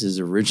sannyasis, his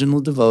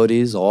original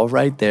devotees, all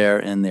right there.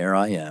 And there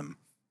I am,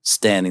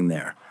 standing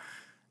there.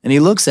 And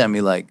he looks at me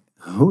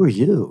who are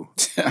you?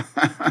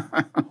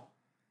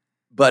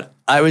 But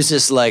I was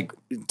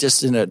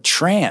just in a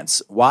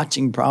trance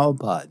watching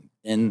Prabhupada.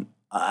 And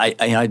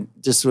I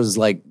just was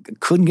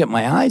couldn't get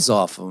my eyes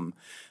off him.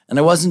 And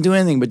I wasn't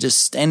doing anything but just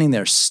standing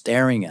there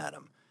staring at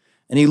him.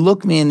 And he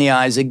looked me in the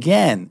eyes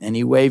again and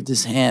he waved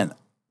his hand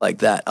like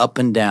that, up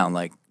and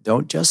down,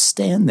 don't just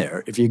stand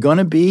there. If you're going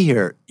to be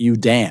here, you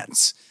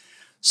dance.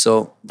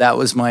 So that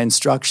was my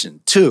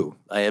instruction.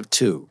 I have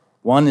two.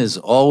 One is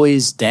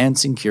always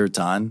dancing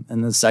kirtan,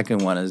 and the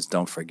second one is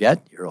don't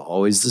forget, you're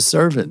always the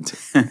servant.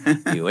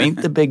 You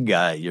ain't the big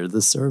guy, you're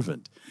the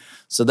servant.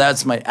 So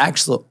that's my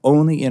actual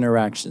only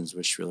interactions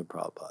with Srila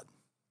Prabhupada.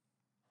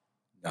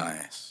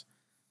 Nice.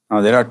 Now,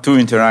 there are two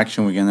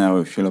interactions we can have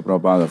with Srila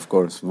Prabhupada, of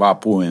course,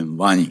 Vapu and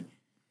Vani.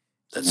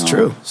 That's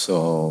true.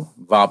 So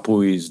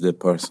Vapu is the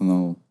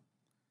personal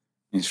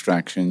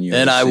instruction you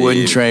And receive. I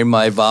wouldn't train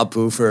my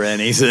Vapu for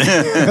anything.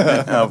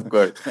 Of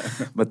course.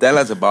 But tell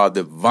us about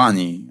the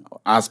Vani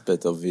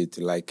aspect of it.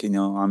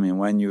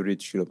 When you read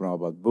Srila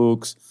Prabhupada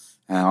books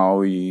and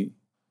how he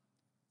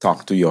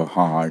talked to your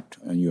heart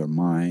and your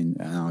mind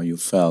and how you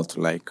felt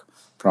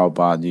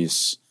Prabhupada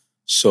is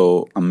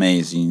so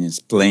amazing,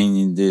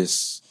 explaining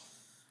this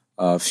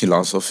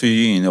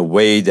philosophy in a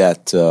way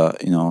that,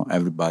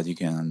 everybody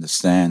can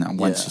understand. And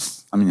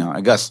once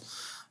I guess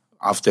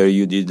after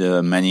you did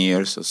many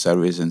years of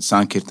service in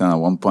Sankirtan, at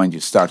one point you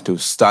start to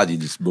study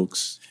these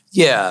books.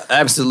 Yeah,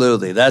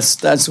 absolutely.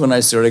 That's when I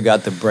sort of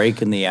got the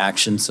break in the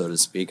action, so to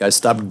speak. I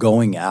stopped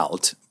going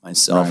out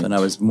myself, and I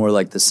was more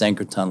like the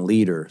Sankirtan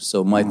leader.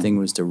 So my thing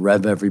was to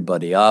rev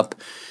everybody up,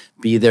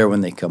 be there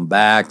when they come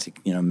back,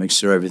 to make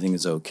sure everything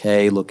is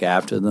okay, look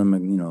after them,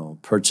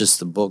 and purchase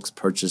the books,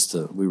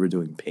 we were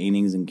doing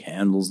paintings and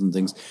candles and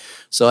things.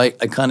 So I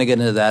kind of get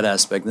into that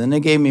aspect. And then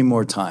it gave me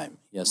more time.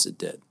 Yes, it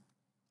did.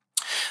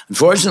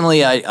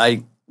 Unfortunately,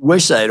 I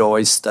wish I had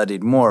always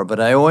studied more, but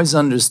I always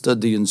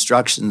understood the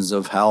instructions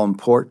of how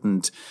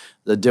important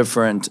the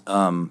different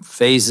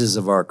phases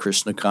of our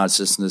Krishna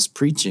consciousness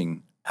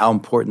preaching, how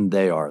important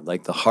they are,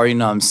 like the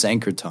Harinam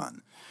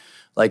Sankirtan.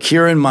 Like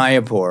here in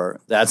Mayapur,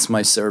 that's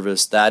my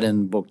service, that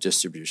in book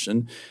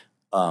distribution.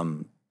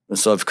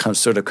 So I've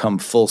sort of come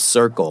full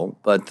circle.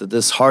 But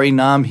this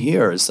Harinam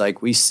here is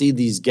like we see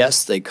these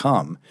guests, they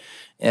come.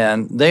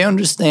 And they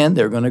understand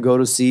they're going to go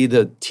to see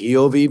the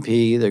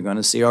TOVP. They're going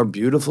to see our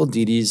beautiful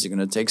deities. They're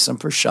going to take some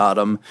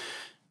prasadam.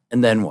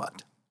 And then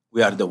what?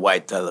 We are the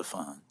white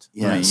elephant.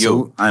 Yeah,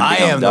 I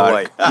am the dark.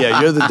 white. Yeah,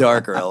 you're the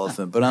darker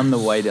elephant, but I'm the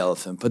white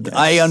elephant. But Yes.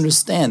 I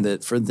understand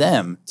that for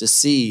them to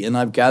see, and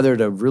I've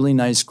gathered a really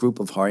nice group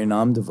of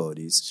Harinam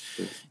devotees.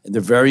 They're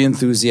very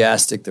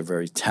enthusiastic. They're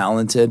very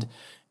talented.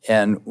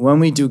 And when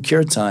we do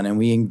kirtan and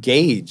we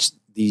engage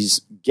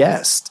these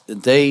guests,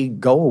 they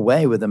go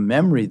away with a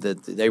memory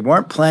that they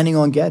weren't planning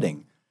on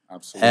getting.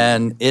 Absolutely.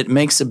 And it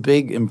makes a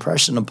big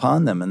impression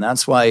upon them. And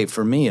that's why,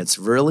 for me, it's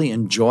really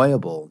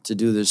enjoyable to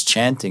do this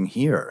chanting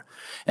here.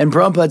 And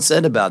Prabhupada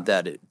said about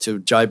that to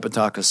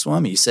Jayapataka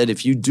Swami. He said,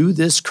 if you do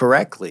this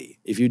correctly,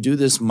 if you do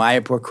this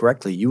Mayapur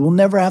correctly, you will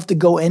never have to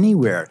go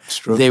anywhere.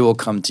 They will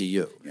come to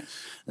you. Yes.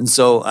 And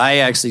so I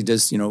actually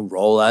just,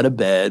 roll out of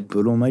bed,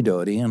 put on my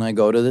dhoti, and I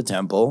go to the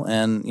temple.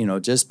 And,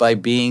 just by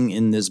being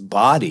in this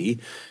body,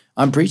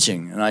 I'm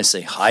preaching. And I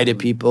say hi to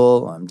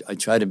people. I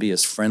try to be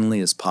as friendly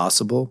as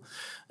possible.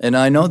 And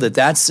I know that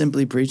that's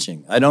simply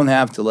preaching. I don't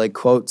have to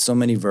quote so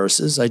many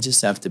verses. I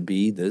just have to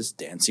be this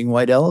dancing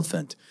white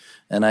elephant.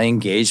 And I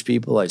engage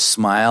people. I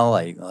smile.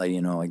 I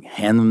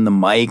hand them the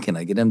mic, and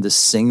I get them to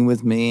sing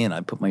with me, and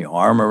I put my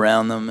arm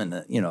around them, and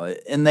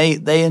and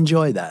they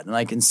enjoy that, and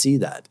I can see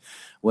that.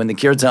 When the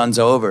kirtan's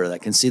over, I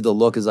can see the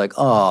look is like,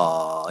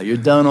 oh, you're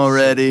done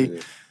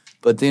already.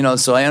 But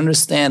so I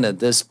understand that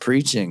this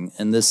preaching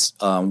and this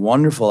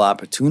wonderful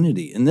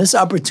opportunity, and this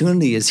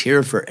opportunity is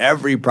here for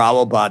every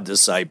Prabhupada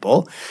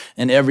disciple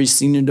and every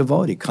senior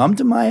devotee. Come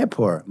to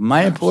Mayapur.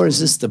 Mayapur is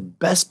just the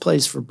best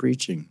place for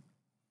preaching.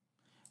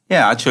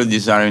 Yeah, actually,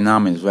 this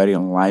Harinam is very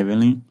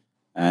enlivening.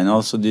 And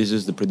also, this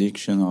is the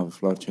prediction of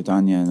Lord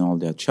Chaitanya and all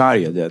the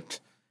Acharya that,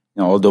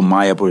 although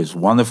Mayapur is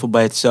wonderful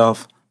by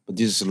itself, but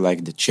this is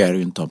like the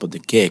cherry on top of the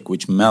cake,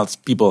 which melts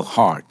people's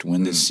heart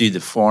when they see the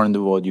foreign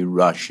devotee,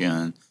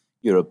 Russian,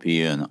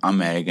 European,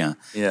 American,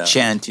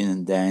 chanting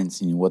and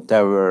dancing,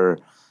 whatever.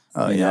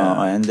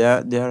 And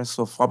they are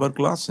so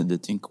fiberglass. They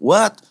think,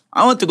 what?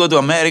 I want to go to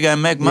America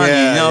and make money.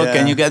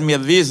 Can you get me a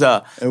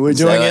visa? And we're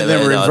doing it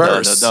in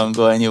reverse. Don't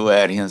go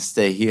anywhere.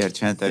 Stay here,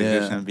 chant Hare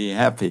Krishna, and be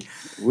happy.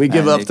 We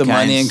give up the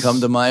money and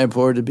come to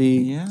Mayapur to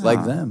be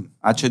like them.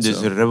 Actually,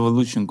 there's a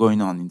revolution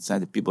going on inside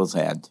the people's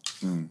head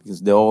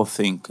because they all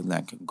think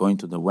going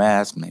to the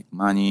West, make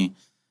money,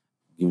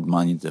 give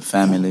money to the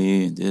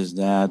family, this,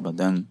 that. But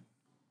then,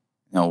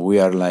 we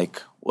are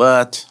like,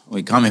 what?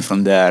 We're coming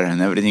from there, and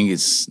everything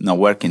is not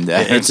working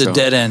there. It's a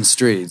dead-end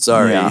street.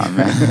 Sorry. Yeah,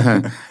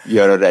 man.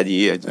 You're already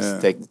here.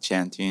 Just take the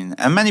chanting.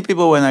 And many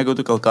people, when I go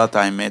to Calcutta,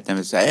 I met them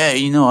and say,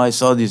 hey, I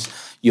saw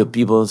your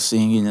people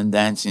singing and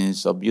dancing.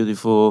 It's so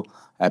beautiful.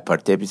 I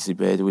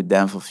participated with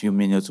them for a few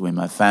minutes with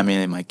my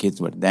family. My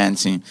kids were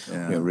dancing.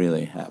 Yeah. We're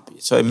really happy.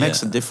 So it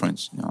makes a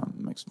difference.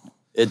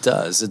 It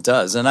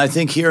does. And I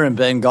think here in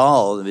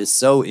Bengal, it's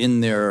so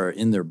in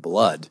their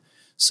blood.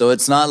 So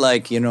it's not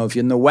like, if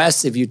you're in the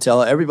West, if you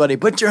tell everybody,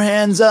 put your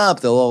hands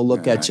up, they'll all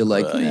look at you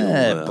like,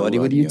 buddy,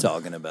 what are you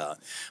talking about?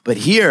 But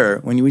here,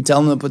 when we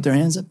tell them to put their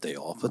hands up, they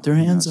all put their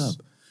hands up.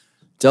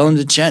 Tell them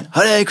to chant,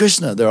 Hare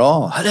Krishna, they're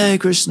all, Hare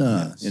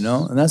Krishna,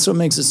 And that's what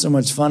makes it so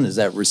much fun, is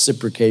that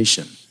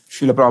reciprocation.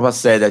 Srila Prabhupada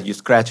said that you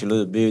scratch a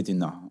little bit in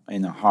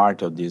the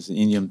heart of these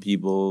Indian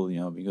people,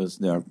 because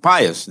they are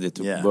pious. They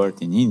took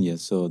birth in India,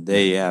 so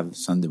they have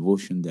some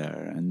devotion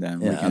there. And then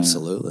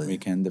we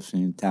can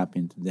definitely tap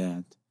into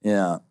that.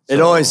 Yeah,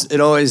 it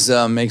always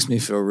makes me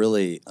feel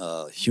really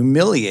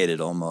humiliated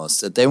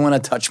almost that they want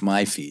to touch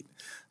my feet,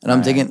 and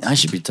I'm thinking I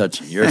should be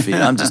touching your feet.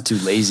 I'm just too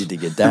lazy to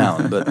get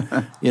down. But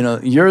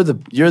you're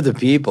the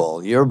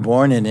people. You're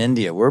born in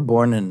India. We're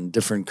born in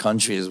different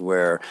countries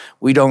where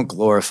we don't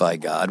glorify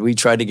God. We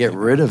try to get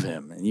rid of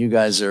Him, and you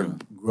guys are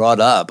brought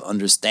up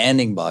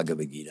understanding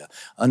Bhagavad Gita,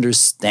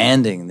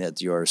 understanding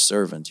that you're a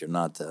servant. You're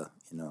not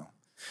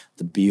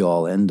the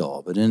be-all,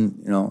 end-all. But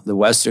in, the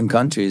Western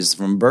countries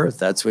from birth,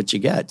 that's what you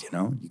get,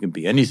 You can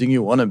be anything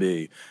you want to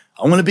be.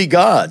 I want to be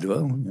God.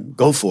 Well,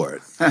 go for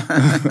it.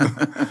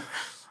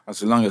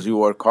 As long as you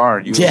work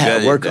hard,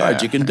 work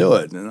hard. You can do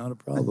it. Not a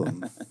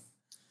problem.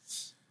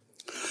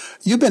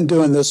 You've been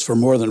doing this for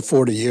more than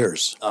 40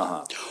 years.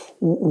 Uh-huh.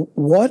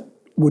 What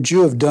would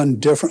you have done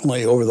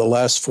differently over the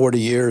last 40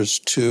 years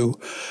to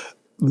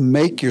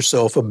make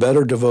yourself a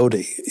better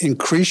devotee,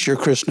 increase your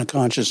Krishna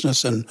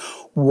consciousness, and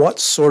what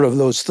sort of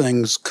those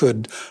things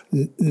could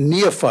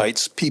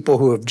neophytes, people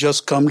who have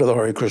just come to the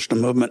Hare Krishna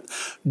movement,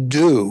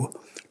 do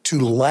to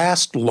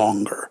last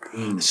longer,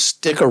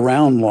 stick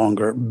around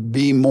longer,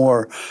 be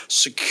more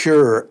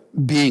secure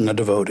being a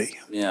devotee?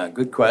 Yeah,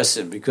 good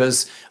question,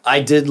 because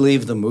I did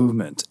leave the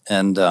movement,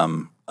 and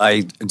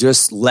I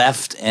just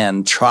left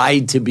and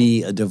tried to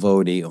be a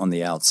devotee on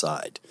the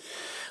outside.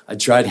 I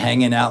tried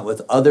hanging out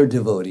with other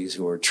devotees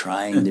who were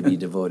trying to be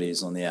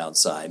devotees on the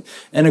outside.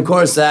 And of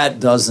course, that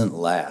doesn't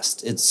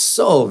last. It's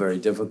so very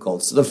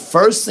difficult. So the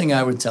first thing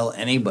I would tell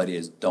anybody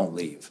is don't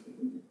leave.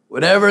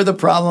 Whatever the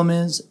problem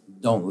is,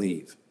 don't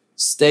leave.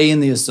 Stay in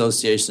the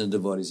association of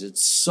devotees.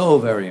 It's so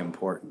very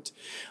important.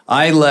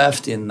 I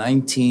left in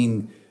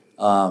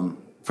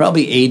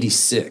probably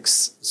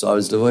 86. So I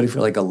was devotee for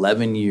like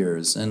 11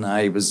 years. And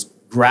I was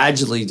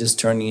gradually just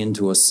turning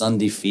into a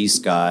Sunday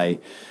feast guy.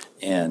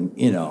 And,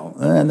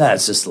 and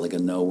that's just like a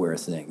nowhere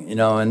thing,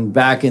 And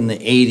back in the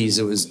 80s,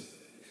 it was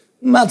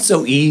not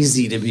so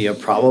easy to be a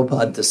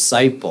Prabhupada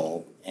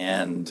disciple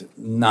and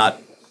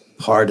not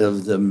part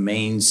of the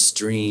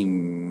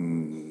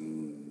mainstream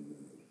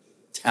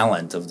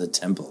talent of the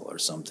temple or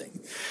something.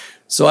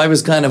 So I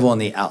was kind of on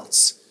the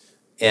outs.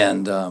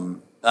 And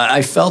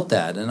I felt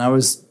that, and I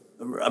was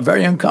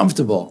very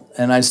uncomfortable.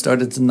 And I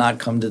started to not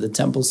come to the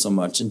temple so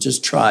much and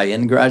just try.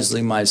 And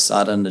gradually my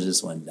sadhana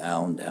just went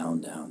down,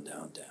 down, down,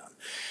 down, down.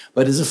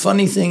 But the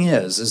funny thing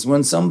is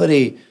when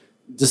somebody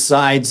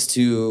decides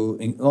to,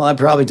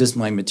 probably just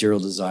my material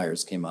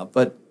desires came up,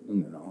 but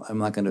I'm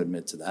not going to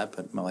admit to that,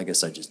 but I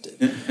guess I just did.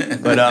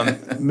 But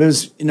it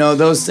was,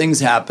 those things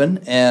happen,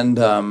 and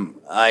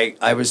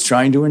I was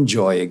trying to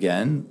enjoy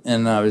again,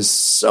 and I was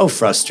so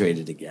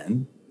frustrated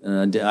again.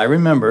 I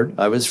remembered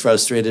I was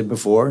frustrated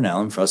before,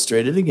 now I'm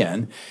frustrated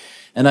again.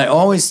 And I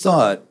always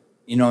thought,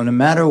 no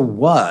matter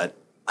what,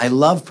 I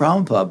love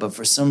Prabhupada, but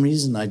for some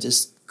reason I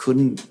just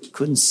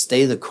couldn't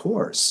stay the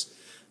course.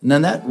 And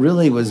then that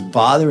really was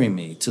bothering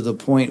me to the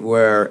point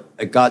where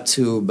it got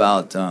to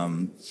about,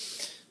 a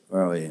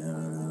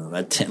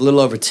little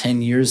over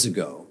 10 years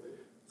ago.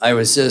 I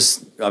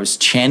was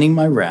chanting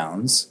my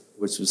rounds,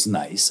 which was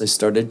nice. I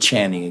started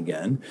chanting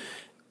again,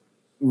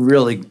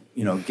 really,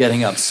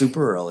 getting up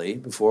super early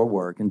before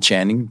work and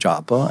chanting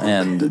japa.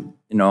 And,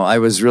 I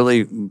was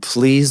really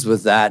pleased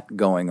with that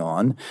going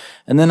on.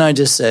 And then I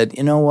just said,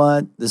 you know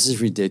what? This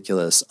is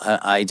ridiculous.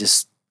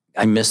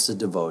 I miss the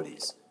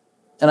devotees.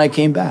 And I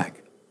came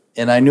back.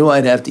 And I knew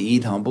I'd have to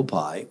eat humble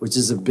pie, which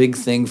is a big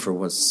thing for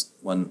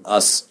when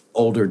us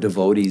older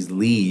devotees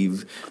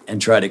leave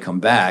and try to come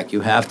back.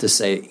 You have to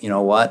say, you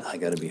know what? I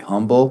got to be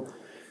humble.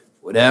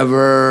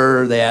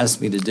 Whatever they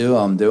ask me to do,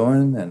 I'm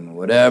doing. And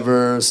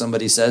whatever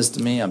somebody says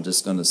to me, I'm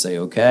just going to say,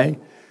 okay.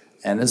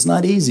 And it's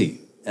not easy.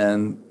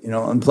 And,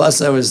 and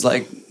plus I was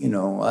like,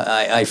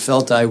 I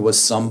felt I was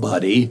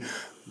somebody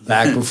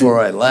back before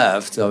I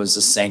left. I was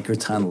a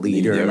Sankirtan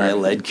leader and I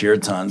led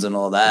kirtans and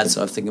all that.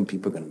 So I'm thinking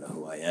people are going to know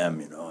who I am,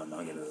 and I'm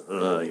not going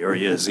to, here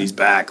he is, he's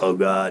back, oh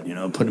God,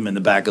 put him in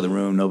the back of the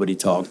room, nobody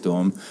talked to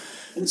him.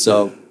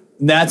 So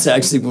that's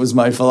actually was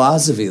my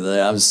philosophy.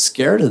 That I was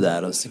scared of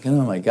that. I was thinking,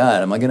 oh my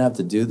God, am I going to have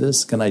to do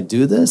this? Can I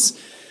do this?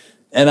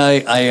 And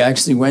I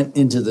actually went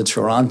into the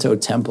Toronto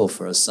temple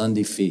for a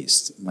Sunday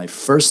feast. My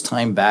first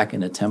time back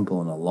in a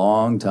temple in a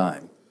long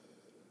time.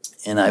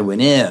 And I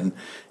went in,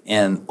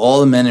 and all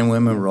the men and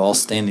women were all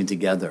standing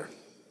together.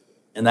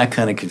 And that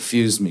kind of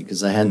confused me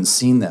because I hadn't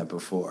seen that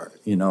before.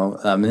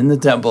 I'm in the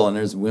temple and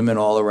there's women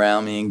all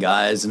around me and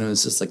guys, and it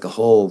was just like a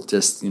whole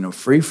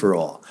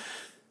free-for-all.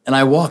 And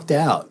I walked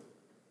out.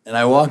 And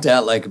I walked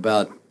out like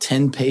about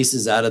 10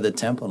 paces out of the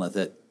temple, and I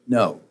thought,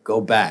 no, go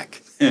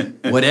back.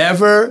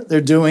 Whatever they're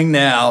doing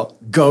now,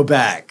 go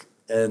back.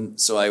 And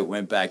so I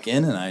went back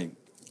in and I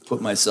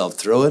put myself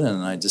through it,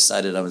 and I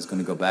decided I was going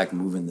to go back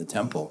and move in the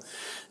temple.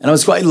 And I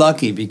was quite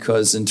lucky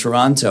because in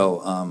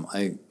Toronto,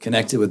 I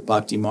connected with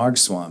Bhakti Marg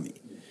Swami.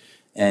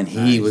 And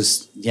he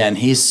was, and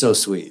he's so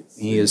sweet.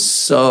 He is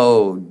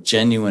so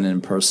genuine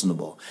and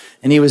personable.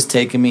 And he was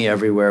taking me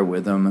everywhere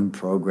with him and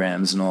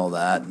programs and all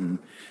that. And,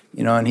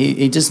 and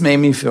he just made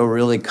me feel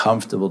really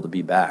comfortable to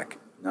be back.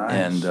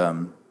 Nice.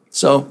 And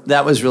so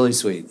that was really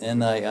sweet.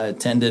 And I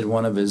attended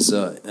one of his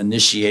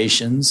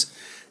initiations.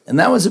 And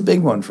that was a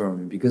big one for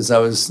me because I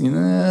was,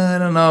 I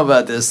don't know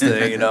about this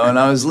thing, and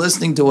I was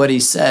listening to what he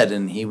said,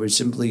 and he was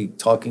simply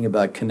talking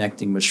about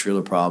connecting with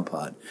Srila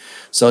Prabhupada.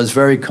 So I was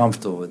very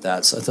comfortable with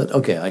that. So I thought,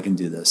 okay, I can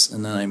do this.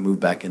 And then I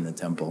moved back in the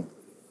temple.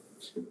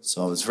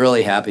 So I was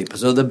really happy.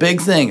 So the big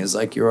thing is,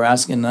 like you were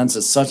asking, and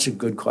that's such a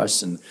good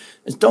question,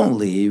 is don't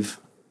leave.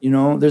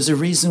 There's a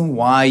reason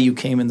why you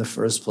came in the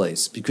first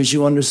place, because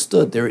you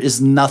understood there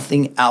is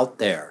nothing out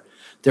there.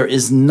 There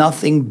is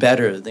nothing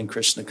better than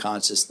Krishna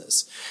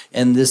consciousness.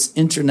 And this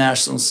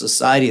international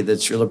society that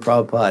Srila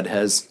Prabhupada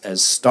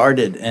has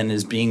started and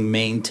is being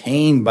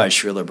maintained by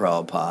Srila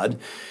Prabhupada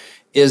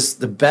is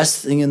the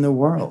best thing in the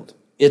world.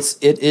 It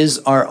is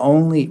our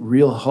only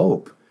real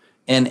hope.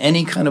 And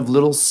any kind of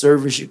little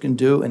service you can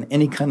do and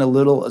any kind of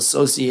little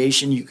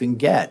association you can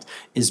get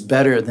is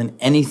better than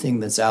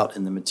anything that's out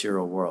in the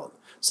material world.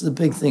 So the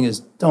big thing is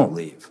don't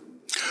leave.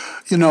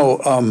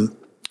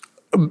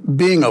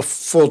 Being a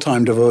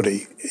full-time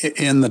devotee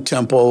in the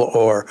temple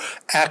or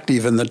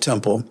active in the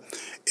temple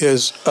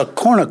is a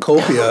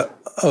cornucopia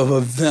of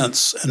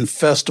events and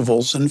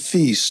festivals and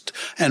feasts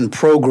and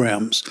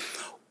programs.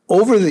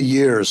 Over the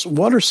years,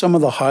 what are some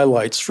of the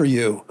highlights for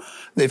you,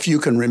 if you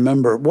can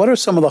remember? What are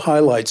some of the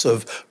highlights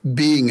of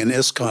being in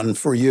ISKCON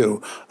for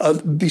you?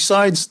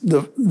 Besides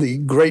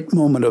the great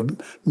moment of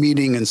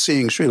meeting and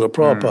seeing Srila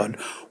Prabhupada,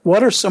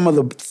 what are some of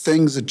the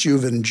things that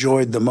you've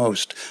enjoyed the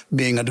most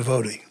being a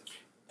devotee?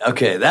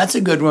 Okay, that's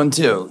a good one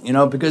too,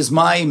 because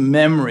my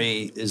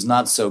memory is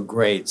not so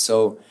great.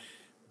 So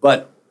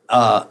But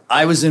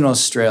I was in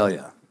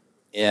Australia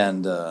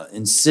and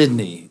in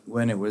Sydney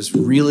when it was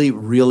really,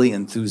 really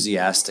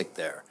enthusiastic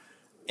there.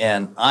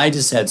 And I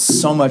just had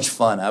so much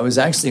fun. I was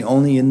actually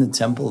only in the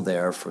temple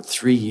there for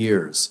 3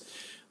 years.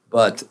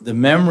 But the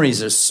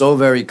memories are so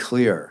very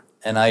clear.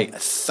 And I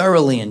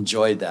thoroughly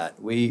enjoyed that.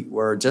 We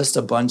were just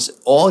a bunch,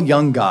 all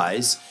young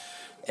guys.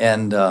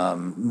 And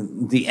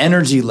the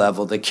energy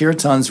level, the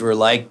kirtans were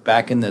like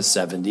back in the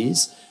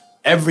 70s.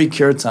 Every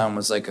kirtan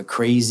was like a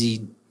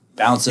crazy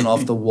bouncing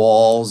off the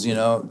walls,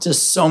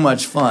 just so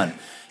much fun.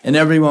 And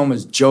everyone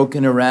was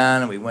joking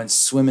around, and we went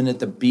swimming at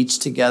the beach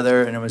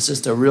together, and it was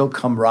just a real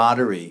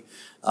camaraderie.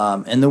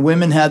 And the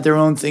women had their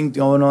own thing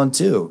going on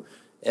too.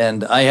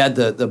 And I had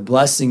the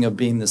blessing of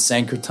being the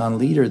Sankirtan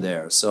leader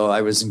there. So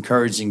I was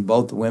encouraging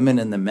both the women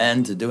and the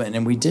men to do it.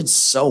 And we did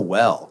so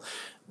well.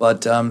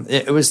 But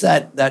it was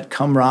that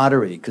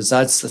camaraderie, because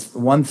that's the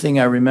one thing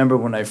I remember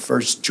when I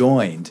first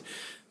joined,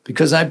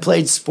 because I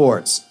played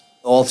sports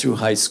all through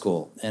high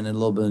school and a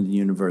little bit in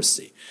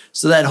university.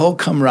 So that whole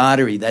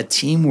camaraderie, that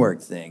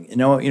teamwork thing,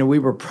 we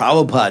were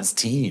Prabhupada's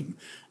team.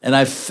 And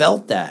I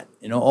felt that,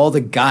 all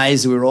the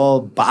guys, we were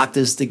all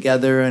bhaktas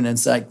together. And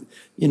it's like,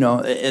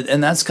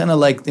 and that's kind of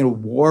like,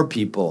 war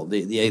people.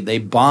 They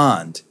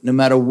bond. No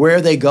matter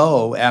where they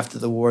go after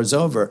the war's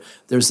over,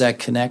 there's that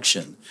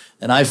connection.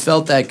 And I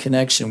felt that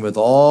connection with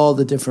all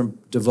the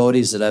different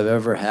devotees that I've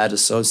ever had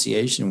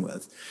association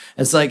with.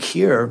 It's like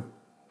here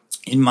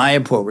in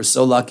Mayapur, we're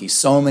so lucky.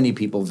 So many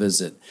people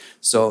visit.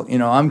 So,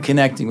 I'm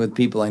connecting with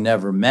people I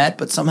never met,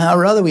 but somehow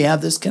or other we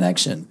have this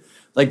connection.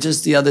 Like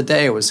just the other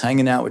day, I was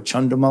hanging out with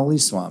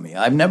Chandramali Swami.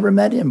 I've never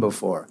met him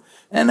before.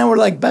 And then we're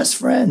like best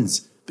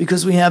friends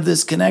because we have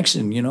this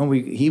connection.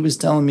 He was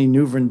telling me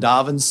New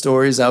Vrindavan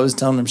stories. I was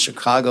telling him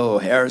Chicago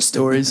O'Hara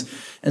stories.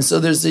 And so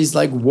there's these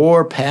like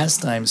war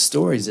pastime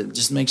stories. It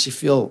just makes you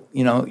feel,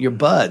 your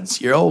buds,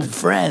 your old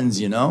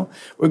friends,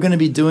 We're going to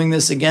be doing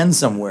this again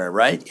somewhere,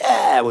 right?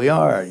 Yeah, we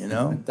are,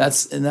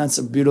 That's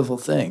a beautiful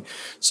thing.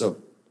 So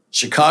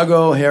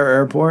Chicago O'Hara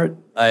Airport,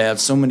 I have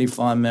so many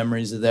fond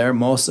memories of there.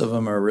 Most of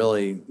them are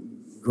really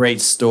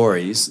great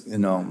stories.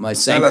 My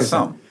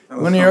Sankirtan.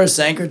 Want to hear a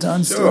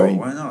Sankirtan story? Sure,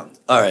 why not?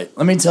 All right,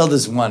 let me tell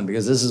this one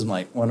because this is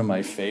one of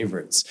my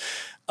favorites.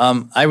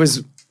 I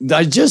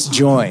just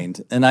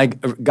joined and I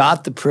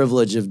got the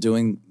privilege of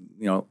doing,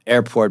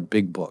 airport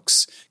big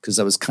books because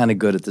I was kind of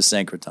good at the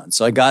Sankirtan.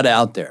 So I got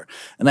out there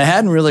and I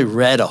hadn't really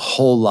read a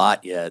whole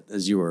lot yet,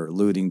 as you were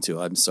alluding to.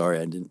 I'm sorry,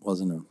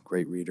 wasn't a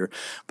great reader,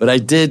 but I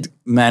did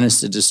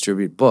manage to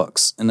distribute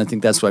books. And I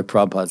think that's why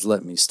Prabhupada's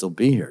let me still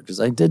be here because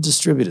I did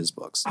distribute his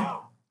books.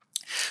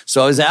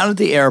 So I was out at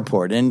the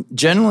airport, and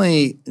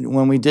generally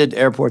when we did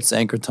airport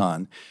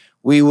Sankirtan,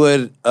 we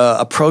would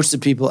approach the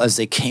people as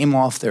they came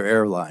off their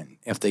airline.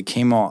 If they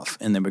came off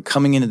and they were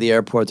coming into the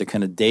airport, they're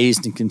kind of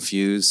dazed and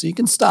confused. So you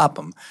can stop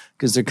them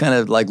because they're kind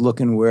of like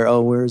looking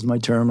where's my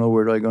terminal?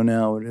 Where do I go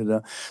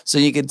now? So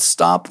you could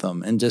stop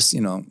them and just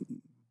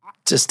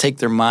take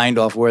their mind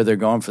off where they're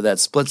going for that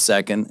split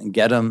second and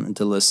get them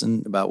to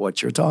listen about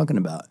what you're talking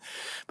about.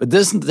 But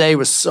this day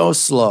was so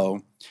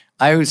slow.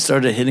 I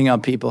started hitting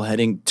on people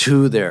heading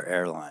to their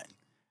airline.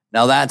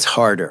 Now that's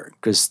harder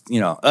because,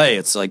 hey,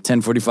 it's like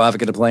 10:45, I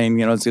get a plane,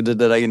 it's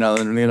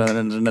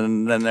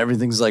and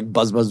everything's like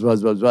buzz, buzz,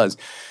 buzz, buzz, buzz.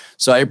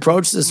 So I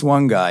approached this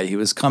one guy. He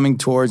was coming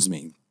towards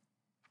me.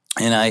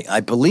 And I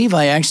believe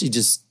I actually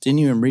just didn't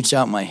even reach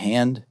out my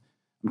hand.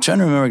 I'm trying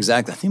to remember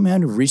exactly. I think I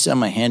had to reach out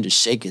my hand to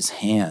shake his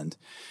hand.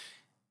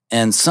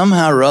 And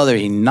somehow or other,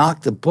 he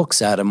knocked the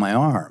books out of my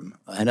arm.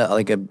 I had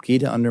a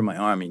Gita under my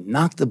arm. He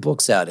knocked the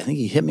books out. I think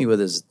he hit me with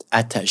his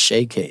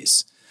attaché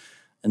case.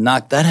 And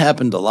that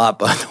happened a lot,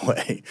 by the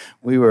way.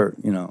 We were,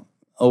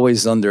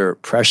 always under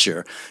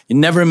pressure. You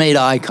never made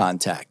eye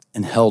contact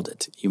and held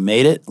it. You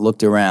made it,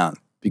 looked around.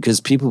 Because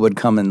people would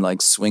come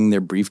and swing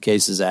their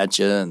briefcases at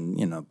you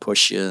and,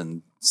 push you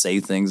and say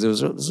things. It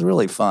was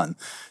really fun.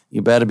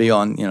 You better be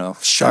on,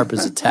 sharp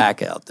as a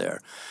tack out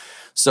there.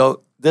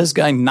 So this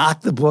guy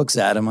knocked the books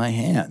out of my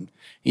hand.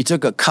 He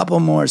took a couple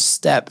more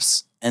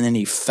steps and then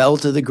he fell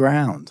to the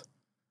ground.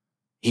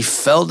 He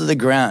fell to the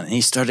ground and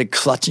he started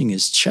clutching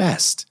his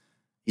chest.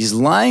 He's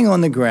lying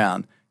on the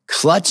ground,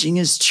 clutching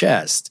his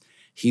chest.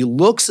 He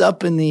looks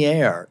up in the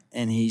air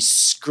and he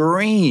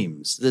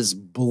screams, this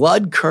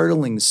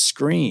blood-curdling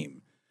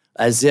scream,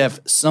 as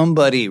if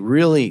somebody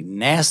really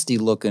nasty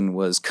looking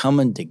was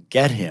coming to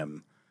get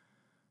him.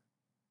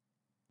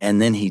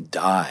 And then he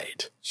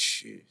died.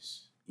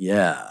 Jeez.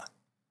 Yeah.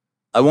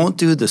 I won't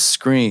do the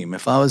scream.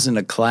 If I was in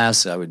a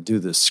class, I would do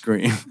the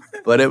scream.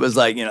 But it was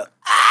like,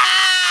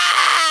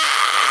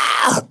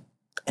 ah!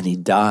 And he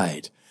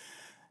died.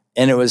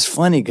 And it was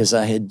funny because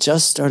I had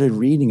just started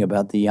reading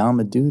about the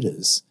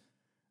Yamadutas.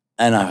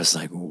 And I was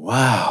like,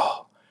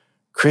 wow,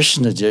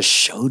 Krishna just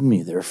showed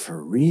me they're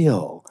for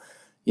real.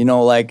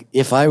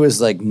 If I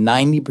was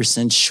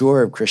 90%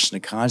 sure of Krishna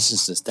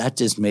consciousness, that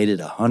just made it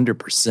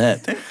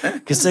 100%.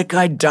 Because that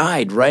guy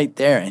died right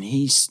there. And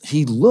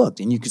he looked,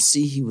 and you could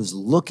see he was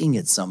looking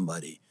at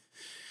somebody.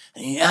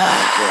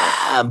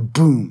 And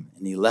boom,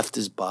 and he left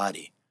his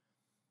body.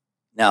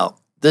 Now,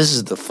 this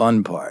is the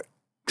fun part.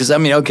 Because, I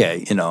mean,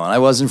 okay, and I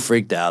wasn't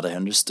freaked out. I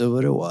understood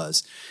what it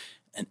was.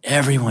 And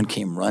everyone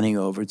came running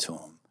over to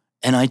him.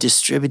 And I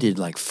distributed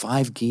like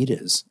 5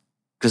 Gitas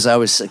because I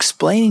was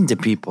explaining to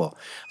people.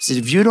 I said,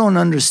 if you don't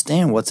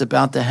understand what's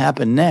about to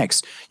happen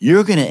next,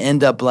 you're going to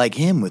end up like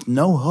him with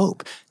no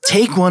hope.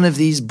 Take one of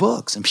these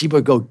books. And people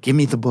would go, give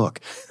me the book.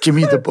 Give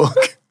me the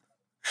book.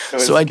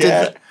 So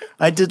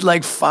I did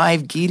like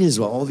 5 Gitas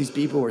while all these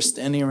people were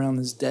standing around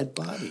this dead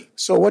body.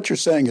 So what you're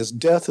saying is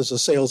death is a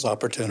sales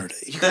opportunity.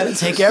 You got to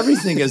take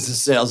everything as a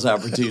sales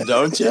opportunity,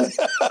 don't you?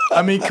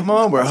 I mean, come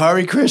on, we're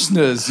Hare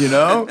Krishnas,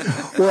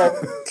 Well,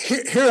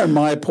 here in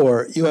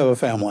Mayapur, you have a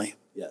family.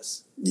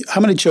 Yes. How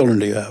many children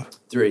do you have?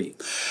 3.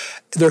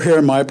 They're here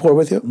in Mayapur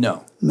with you?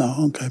 No. No,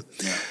 okay.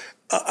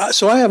 No.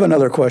 So I have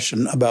another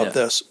question about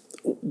this.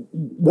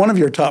 One of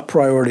your top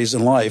priorities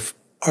in life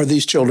are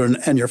these children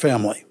and your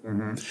family.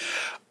 Mm-hmm.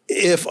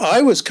 If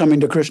I was coming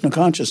to Krishna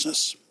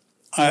consciousness,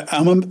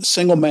 I'm a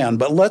single man,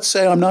 but let's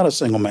say I'm not a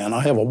single man.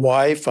 I have a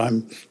wife.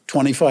 I'm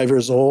 25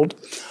 years old.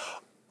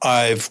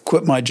 I've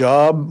quit my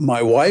job.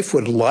 My wife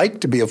would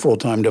like to be a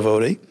full-time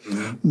devotee.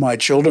 Mm-hmm. My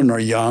children are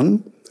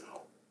young.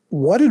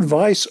 What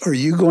advice are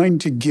you going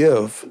to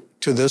give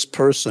to this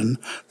person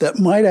that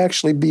might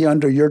actually be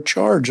under your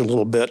charge a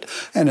little bit,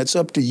 and it's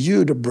up to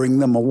you to bring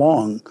them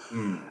along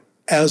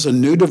as a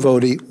new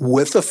devotee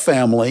with a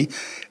family,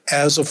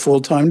 as a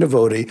full-time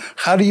devotee?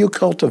 How do you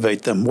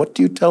cultivate them? What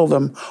do you tell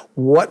them?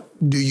 What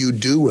do you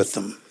do with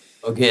them?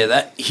 Okay,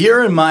 that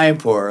here in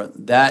Mayapur,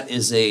 that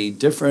is a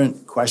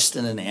different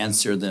question and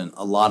answer than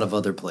a lot of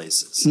other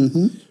places,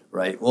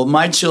 right? Well,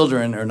 my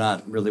children are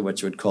not really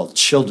what you would call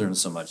children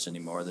so much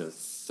anymore. They're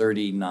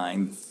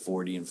 39,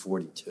 40, and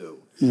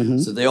 42.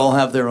 So they all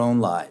have their own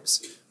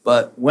lives.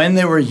 But when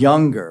they were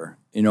younger,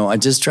 I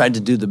just tried to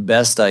do the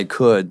best I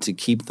could to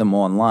keep them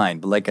online.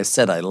 But like I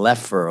said, I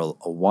left for a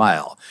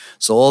while.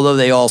 So although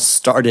they all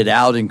started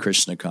out in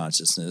Krishna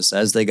consciousness,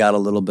 as they got a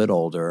little bit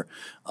older,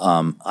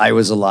 I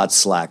was a lot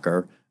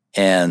slacker.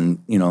 And,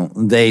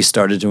 they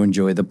started to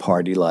enjoy the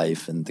party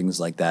life and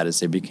things like that as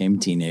they became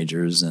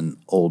teenagers and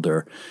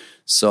older.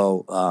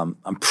 So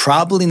I'm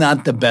probably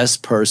not the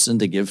best person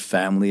to give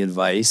family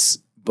advice.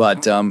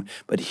 But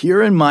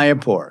here in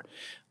Mayapur,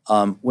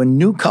 when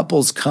new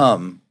couples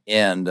come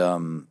and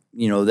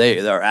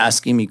they're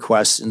asking me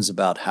questions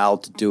about how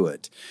to do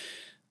it.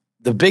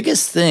 The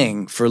biggest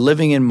thing for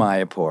living in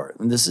Mayapur,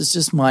 and this is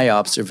just my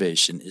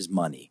observation, is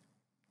money.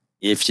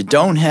 If you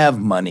don't have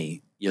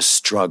money, you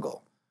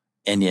struggle,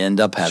 and you end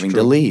up having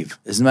to leave.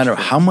 It doesn't matter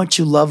how much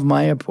you love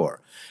Mayapur,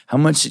 how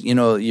much,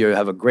 you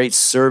have a great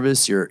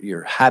service,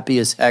 you're happy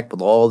as heck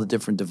with all the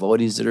different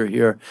devotees that are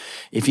here.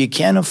 If you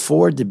can't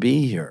afford to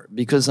be here,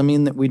 because,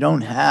 we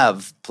don't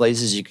have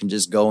places you can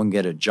just go and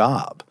get a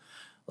job.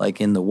 Like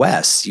in the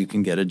West, you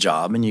can get a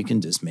job and you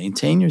can just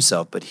maintain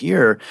yourself. But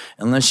here,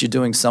 unless you're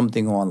doing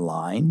something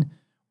online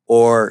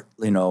or,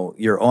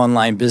 your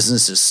online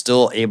business is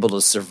still able to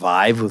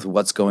survive with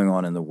what's going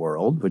on in the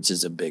world, which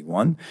is a big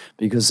one,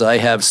 because I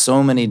have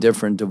so many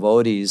different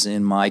devotees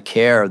in my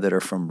care that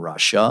are from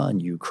Russia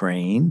and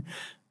Ukraine,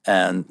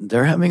 and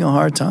they're having a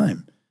hard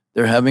time.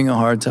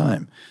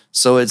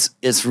 So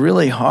it's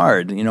really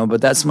hard,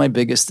 but that's my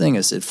biggest thing.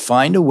 I said,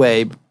 find a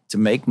way to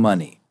make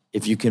money.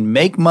 If you can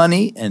make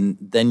money, and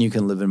then you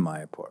can live in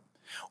Mayapur.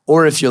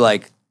 Or if you're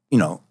like,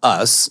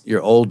 us,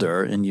 you're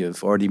older and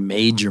you've already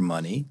made your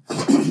money,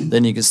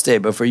 then you can stay.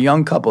 But for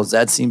young couples,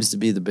 that seems to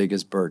be the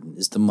biggest burden,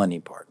 is the money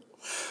part.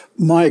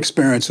 My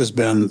experience has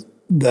been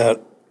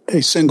that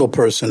a single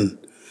person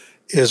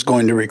is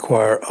going to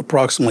require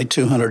approximately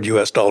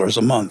 $200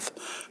 a month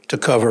to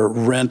cover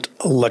rent,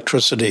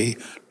 electricity,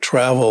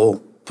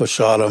 travel,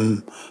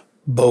 prasadam,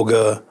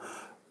 boga,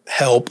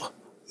 help,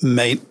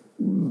 mate,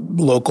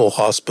 local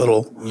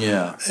hospital.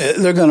 Yeah,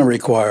 they're going to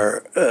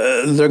require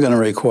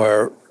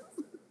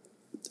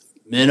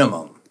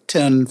minimum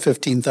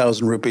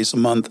 10,000-15,000 rupees a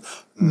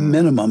month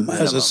minimum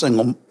as a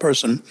single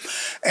person,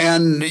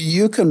 and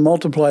you can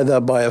multiply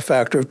that by a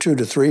factor of 2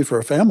 to 3 for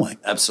a family.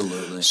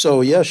 Absolutely.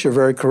 So yes, you're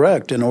very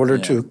correct. In order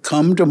to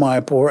come to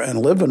Mayapur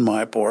and live in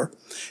Mayapur,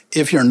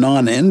 if you're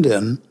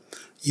non-Indian,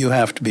 you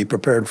have to be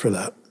prepared for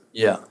that.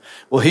 Yeah.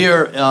 Well,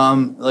 here,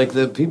 like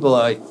the people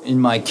in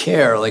my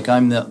care, like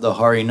I'm the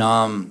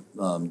Harinam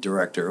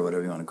director, or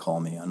whatever you want to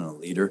call me, I don't know,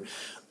 leader.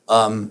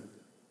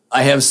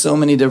 I have so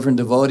many different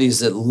devotees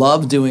that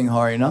love doing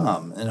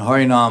Harinam. And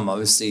Harinam,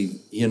 obviously,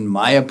 in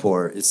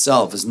Mayapur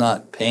itself is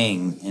not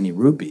paying any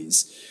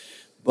rupees.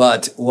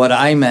 But what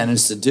I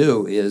managed to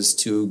do is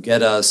to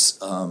get us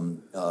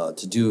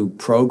to do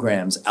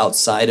programs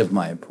outside of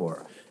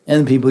Mayapur.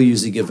 And people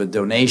usually give a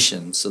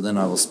donation, so then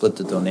I will split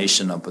the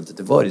donation up with the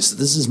devotees. So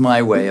this is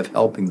my way of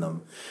helping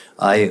them.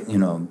 I,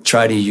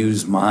 try to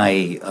use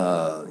my,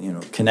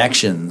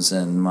 connections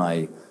and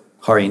my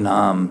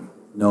Harinam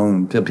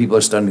known. People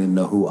are starting to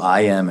know who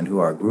I am and who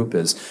our group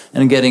is,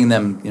 and getting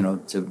them,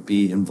 to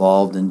be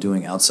involved in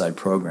doing outside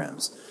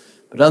programs.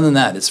 But other than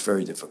that, it's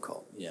very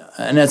difficult. Yeah,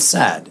 and it's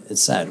sad.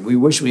 It's sad. We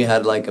wish we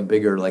had like a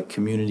bigger like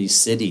community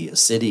city, a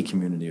city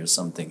community or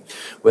something,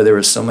 where there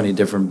were so many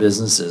different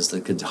businesses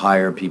that could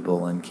hire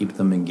people and keep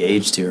them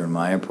engaged here in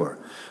Mayapur.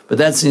 But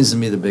that seems to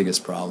me the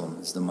biggest problem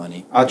is the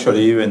money.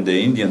 Actually, even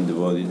the Indian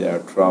devotee, they are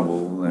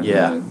trouble. And,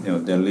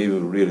 they live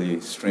a really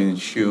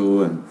strange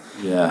shoe and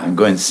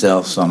go and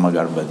sell some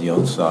agarbatti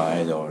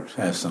outside or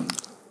have some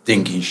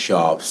dinky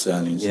shop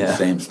selling the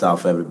same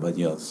stuff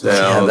everybody else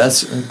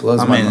sells. It blows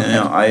my mind.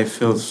 I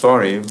feel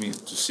sorry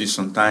to see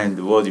sometimes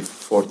devotee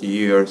for 40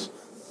 years.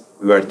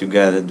 We were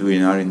together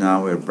doing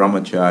Harinam, we were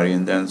brahmachari,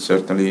 and then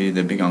certainly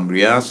they become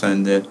grihas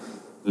and they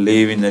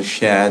live in a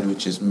shed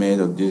which is made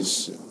of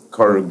this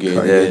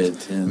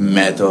corrugated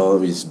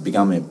metal. It's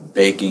become a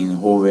baking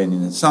oven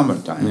in the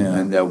summertime.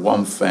 And they have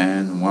one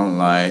fan, one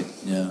light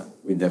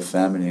with their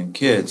family and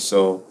kids.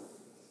 So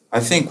I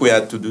think we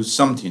have to do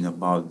something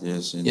about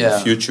this in the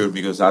future,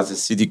 because as the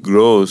city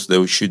grows,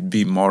 there should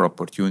be more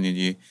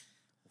opportunity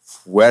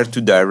where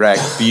to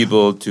direct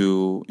people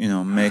to,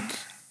 make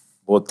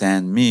both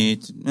ends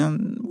meet.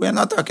 And we're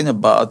not talking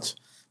about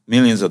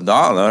millions of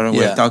dollars.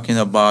 We're talking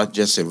about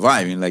just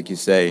surviving, like you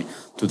say,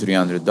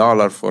 $200-$300,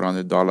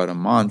 $400 a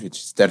month, which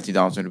is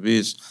 30,000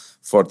 rupees,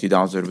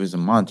 40,000 rupees a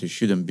month. It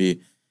shouldn't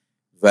be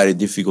very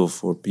difficult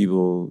for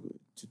people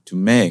to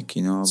make,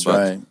 That's but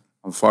right.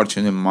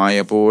 Unfortunately,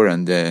 Mayapur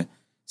and the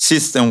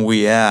system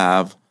we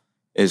have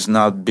is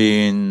not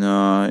being,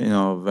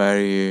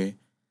 very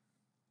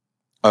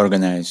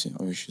organized,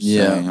 we should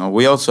say.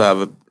 We also have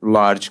a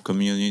large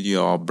community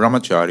of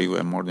brahmachari. We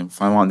have more than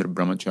 500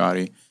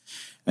 brahmachari,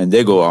 and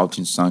they go out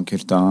in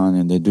Sankirtan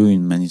and they're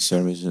doing many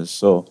services.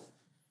 So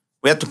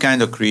we have to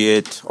kind of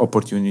create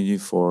opportunity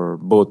for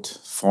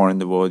both foreign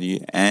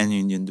devotee and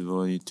Indian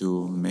devotee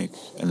to make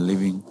a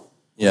living.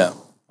 Yeah.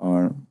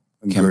 Or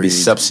can be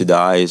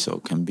subsidized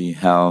or can be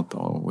helped,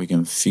 or we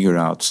can figure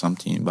out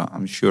something. But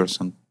I'm sure at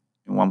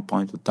one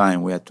point of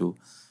time we have to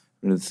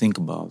really think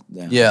about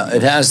that. Yeah,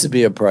 it has to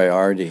be a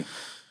priority,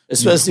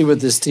 especially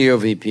with this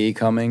TOVP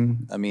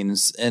coming. I mean,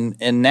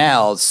 and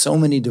now so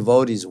many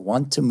devotees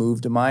want to move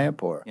to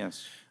Mayapur.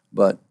 Yes.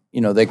 But,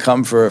 they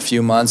come for a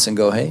few months and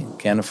go, hey,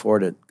 can't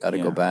afford it, got to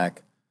go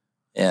back.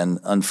 And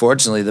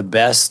unfortunately, the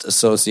best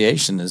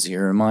association is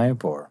here in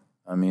Mayapur.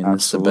 I mean,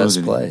 it's the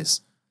best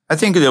place. I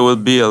think there will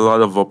be a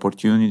lot of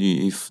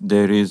opportunity if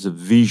there is a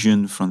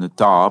vision from the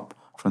top,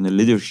 from the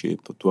leadership,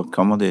 to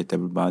accommodate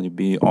everybody,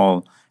 be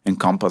all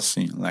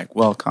encompassing, like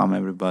welcome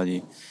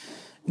everybody,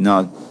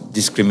 not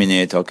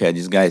discriminate. Okay,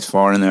 this guy is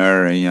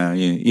foreigner,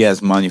 he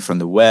has money from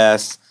the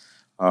West,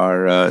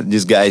 or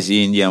this guy is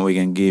Indian, we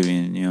can give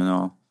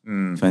him,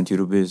 20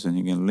 rupees and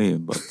he can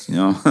live. But,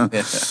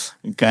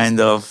 kind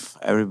of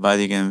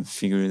everybody can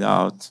figure it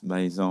out by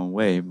his own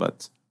way,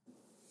 but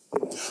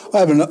I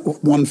have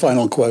one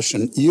final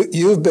question.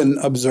 You've been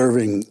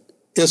observing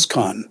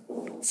ISKCON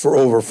for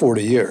over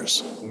 40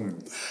 years.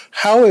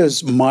 How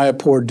is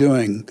Mayapur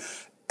doing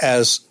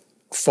as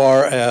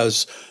far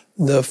as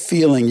the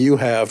feeling you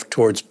have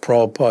towards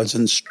Prabhupada's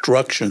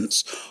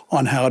instructions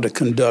on how to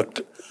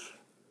conduct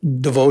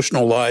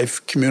devotional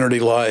life, community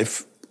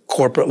life,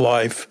 corporate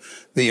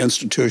life, the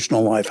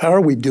institutional life? How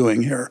are we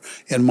doing here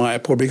in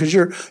Mayapur? Because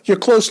you're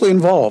closely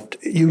involved.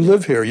 You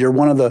live here. You're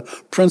one of the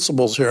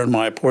principals here in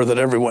Mayapur that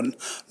everyone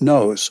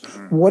knows.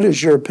 What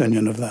is your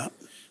opinion of that?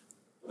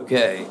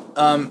 Okay.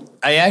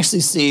 I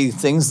actually see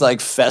things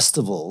like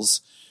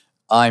festivals.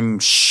 I'm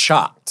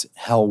shocked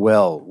how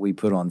well we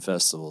put on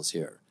festivals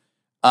here.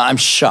 I'm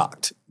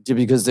shocked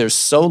because they're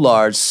so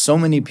large, so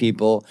many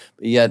people,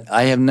 but yet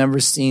I have never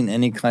seen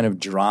any kind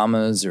of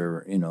dramas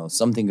or,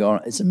 something going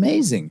on. It's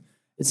amazing.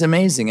 It's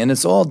amazing. And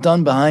it's all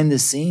done behind the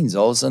scenes.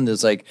 All of a sudden,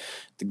 there's like,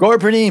 the Gaur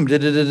Pranim,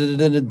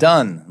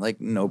 done. Like,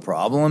 no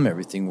problem.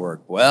 Everything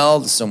worked well.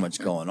 There's so much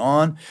going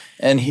on.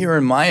 And here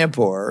in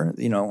Mayapur,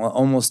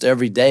 almost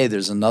every day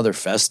there's another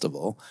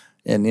festival.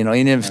 And,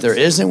 even if there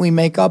isn't, we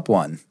make up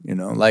one.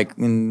 Like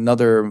in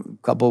another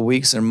couple of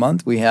weeks or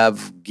month, we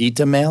have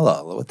Gita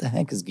Mela. What the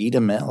heck is Gita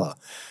Mela?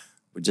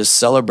 We're just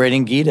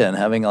celebrating Gita and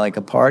having like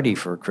a party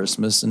for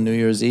Christmas and New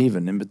Year's Eve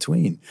and in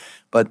between.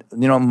 But,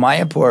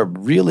 Mayapur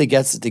really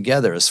gets it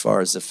together as far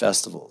as the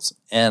festivals.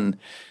 And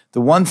the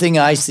one thing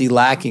I see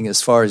lacking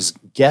as far as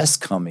guests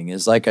coming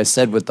is, like I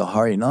said, with the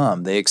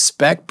Harinam, they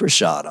expect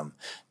prasadam,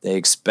 they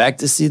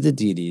expect to see the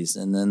deities,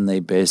 and then they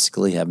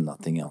basically have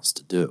nothing else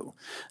to do.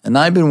 And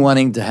I've been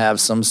wanting to have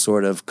some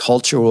sort of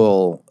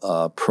cultural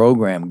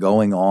program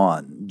going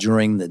on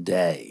during the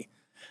day.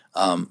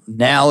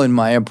 Now in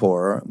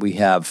Mayapur, we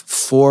have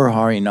 4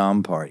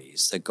 Harinam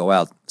parties that go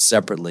out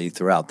separately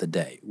throughout the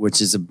day, which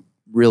is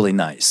really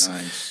nice.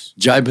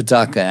 Jai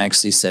Pataka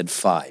actually said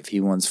 5. He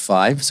wants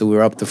 5, so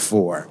we're up to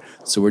 4.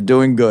 So we're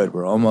doing good.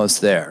 We're almost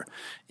there.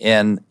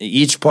 And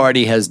each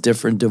party has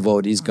different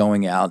devotees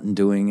going out and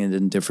doing it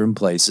in different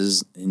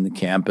places in the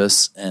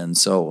campus. And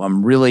so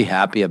I'm really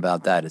happy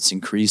about that. It's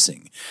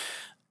increasing.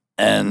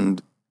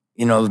 And,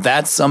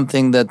 that's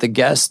something that the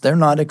guests, they're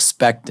not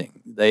expecting.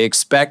 They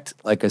expect,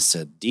 like I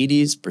said,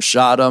 deities,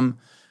 prasadam,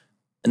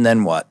 and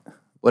then what?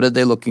 What are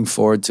they looking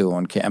forward to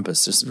on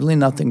campus? There's really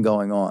nothing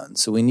going on.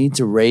 So we need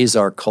to raise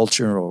our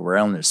cultural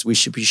awareness. We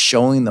should be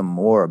showing them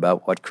more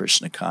about what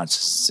Krishna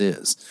consciousness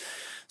is.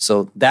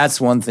 So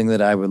that's one thing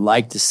that I would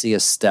like to see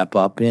us step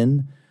up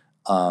in.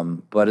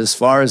 But as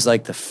far as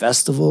like the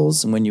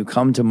festivals, and when you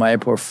come to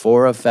Mayapur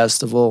for a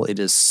festival, it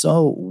is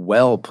so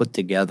well put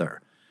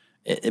together.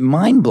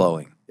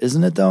 Mind-blowing,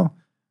 isn't it though?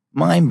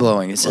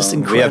 Mind-blowing. It's just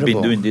incredible. We have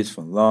been doing this for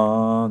a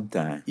long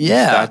time.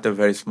 Yeah. We started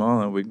very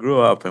small and we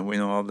grew up and we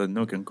know all the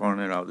nook and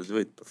corner how to do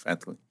it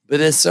perfectly. But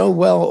it's so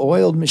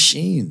well-oiled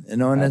machine, you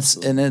know, and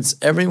it's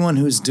everyone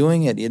who's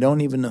doing it. You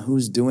don't even know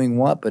who's doing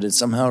what, but it's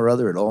somehow or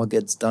other it all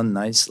gets done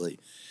nicely.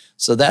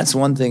 So that's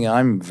one thing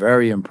I'm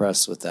very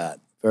impressed with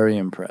that. Very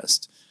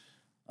impressed.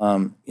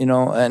 You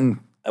know, and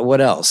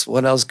what else?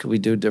 What else could we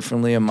do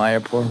differently in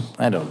Mayapur?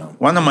 I don't know.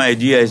 One of my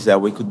ideas is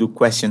that we could do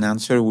question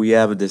answer. We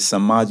have the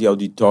Samadhi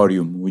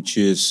Auditorium, which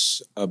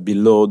is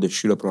below the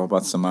Srila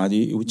Prabhupada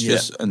Samadhi, which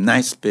is a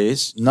nice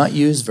space. Not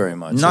used very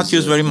much. Not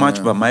used very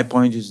much, but my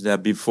point is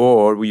that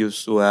before we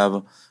used to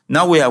have.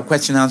 Now we have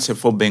question answer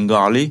for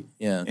Bengali,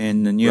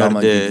 and near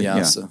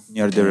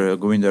the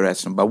Govinda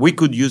restaurant. But we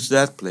could use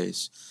that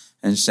place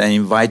and say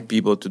invite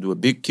people to do a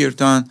big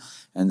kirtan,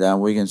 and then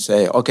we can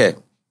say, okay,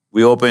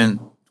 we open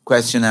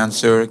question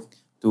answer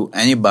to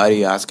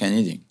anybody, ask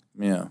anything.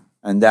 Yeah.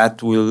 And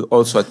that will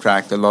also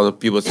attract a lot of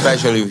people,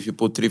 especially if you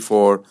put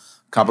 3-4,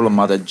 couple of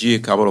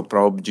Mataji, couple of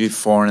Prabhuji,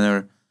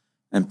 foreigner,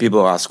 and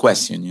people ask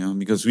questions, you know,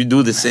 because we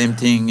do the same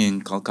thing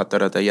in Kolkata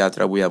Ratha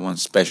Yatra. We have one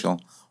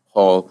special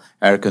hall,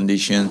 air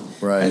conditioned,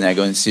 and I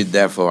go and sit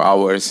there for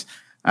hours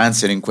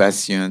answering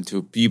questions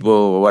to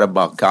people. What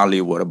about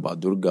Kali? What about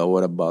Durga?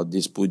 What about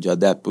this puja,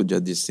 that puja,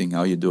 this thing,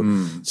 how you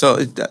do? So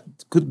that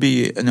could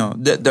be, you know,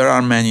 there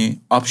are many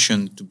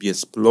options to be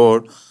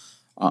explored.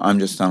 I'm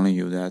just telling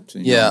you that.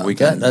 You know, we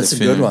can that's a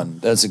good one.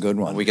 That's a good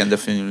one. We can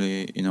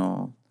definitely, you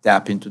know,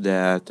 tap into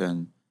that.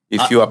 And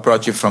if you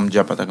approach it from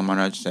Japataka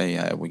Maharaj,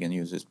 say, we can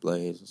use this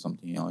place or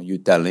something, you know, you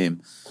tell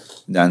him,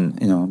 then,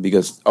 you know,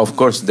 because of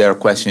course their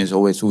question is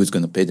always who is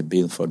going to pay the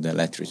bill for the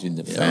electricity,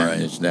 the fan,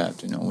 is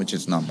that, you know, which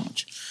is not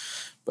much.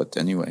 But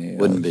anyway.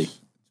 Wouldn't be.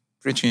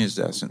 Preaching is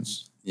the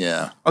essence.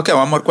 Yeah. Okay,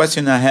 one more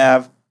question I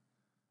have.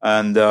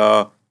 And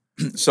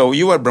so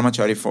you were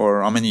brahmachari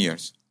for how many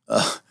years?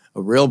 A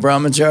real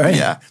brahmachari?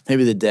 Yeah.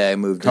 Maybe the day I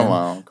moved in. Come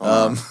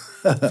on.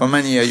 For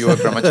many years you were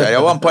brahmachari.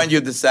 At one point you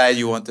decided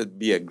you wanted to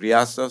be a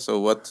grihastha. So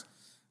what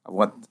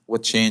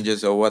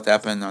changes or what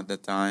happened at the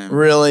time?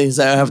 Really?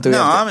 So I have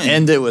to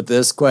end it with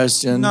this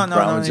question? No,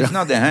 it's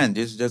not the end.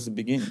 It's just the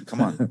beginning.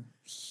 Come on.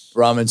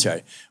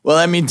 Brahmachari. Well,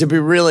 I mean, to be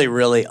really,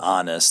 really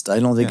honest, I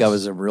don't think I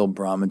was a real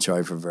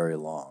brahmachari for very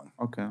long.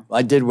 Okay.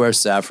 I did wear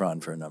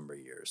saffron for a number of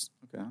years.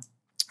 Okay.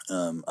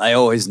 I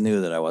always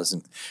knew that I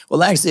wasn't.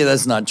 Well, actually,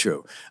 that's not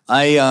true.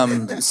 I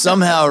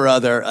somehow or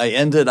other, I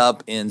ended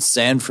up in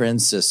San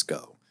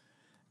Francisco.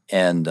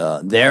 And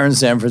there in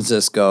San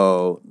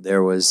Francisco,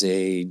 there was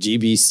a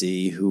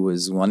GBC who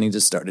was wanting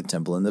to start a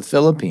temple in the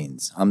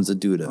Philippines, Hamza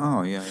Duda.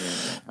 Oh, yeah.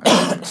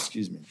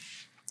 Excuse me.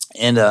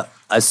 And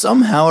I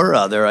somehow or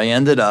other, I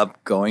ended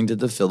up going to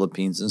the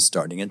Philippines and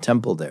starting a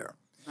temple there.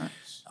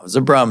 Nice. I was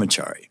a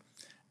brahmachari.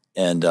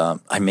 And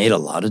I made a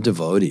lot of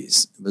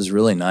devotees. It was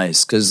really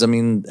nice because, I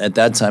mean, at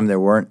that time, there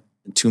weren't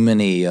too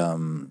many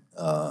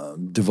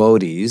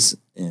devotees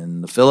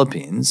in the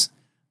Philippines.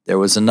 There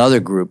was another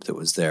group that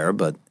was there,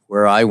 but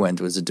where I went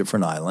was a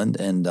different island.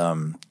 And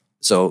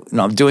so, you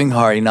know, doing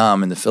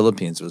Harinam in the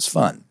Philippines was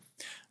fun.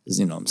 Because,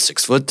 you know, I'm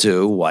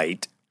 6'2",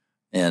 white.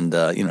 And,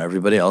 you know,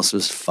 everybody else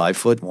was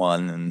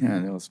 5'1" and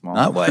they were small.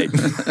 Not white.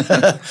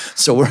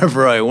 So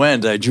wherever I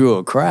went, I drew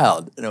a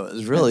crowd. And it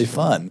was really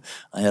fun.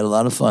 I had a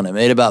lot of fun. I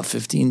made about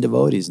 15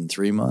 devotees in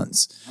 3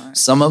 months.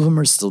 Nice. Some of them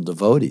are still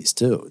devotees,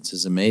 too. It's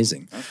just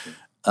amazing.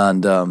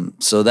 And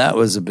so that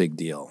was a big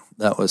deal.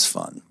 That was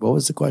fun. What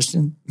was the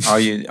question? Are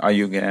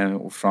you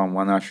getting from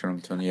one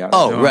ashram to the other?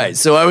 Oh, right.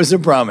 So I was a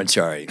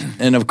brahmachari.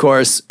 And, of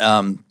course,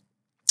 I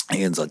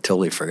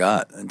totally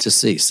forgot. Just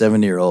see,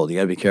 70-year-old. You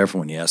got to be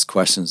careful when you ask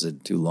questions that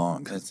are too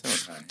long.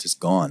 That's okay. Just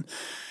gone.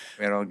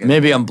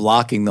 Maybe I'm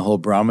blocking the whole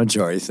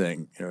brahmachari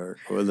thing, or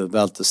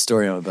about the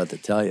story I'm about to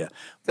tell you.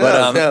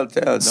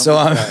 Tell. So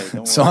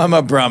I'm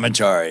a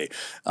brahmachari.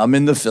 I'm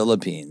in the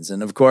Philippines,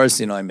 and of course,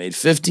 you know, I made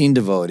 15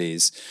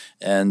 devotees,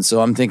 and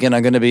so I'm thinking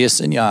I'm going to be a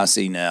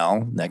sannyasi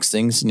now. Next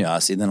thing,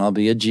 sannyasi, then I'll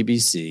be a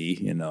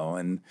GBC, you know,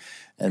 and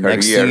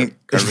next thing,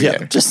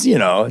 yeah, just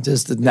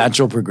the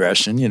natural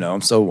progression. You know, I'm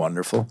so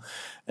wonderful,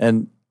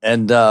 and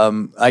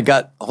I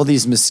got all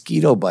these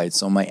mosquito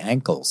bites on my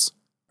ankles.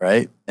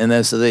 Right? And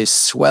then so they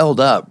swelled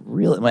up,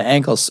 really, my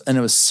ankles, and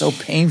it was so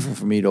painful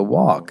for me to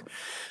walk.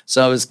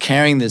 So I was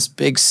carrying this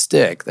big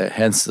stick,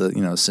 hence the,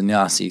 you know,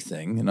 sannyasi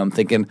thing. And I'm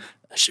thinking,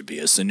 I should be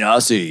a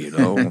sannyasi, you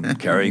know, I'm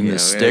carrying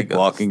this stick,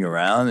 walking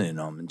around, you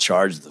know, I'm in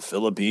charge of the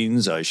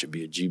Philippines. I should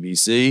be a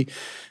GBC.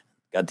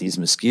 Got these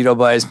mosquito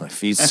bites, my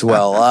feet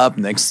swell up.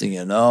 Next thing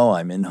you know,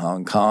 I'm in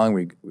Hong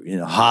Kong, in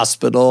a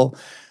hospital,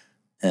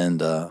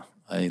 and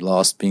I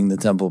lost being the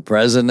temple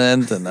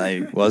president, and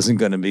I wasn't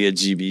going to be a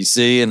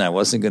GBC, and I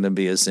wasn't going to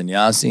be a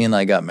sannyasi, and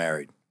I got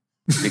married.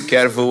 Be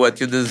careful what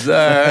you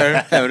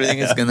deserve. Everything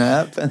is going to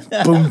happen.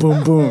 Boom,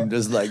 boom, boom,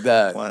 just like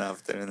that. One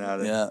after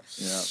another. Yeah.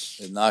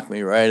 It knocked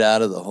me right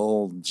out of the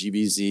whole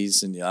GBZ,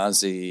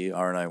 sannyasi,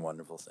 aren't I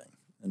wonderful thing.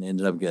 And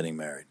ended up getting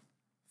married.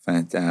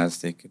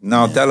 Fantastic.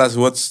 Now tell us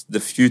what's the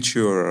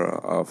future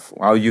of,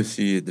 how you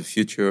see the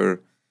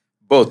future,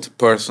 both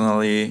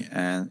personally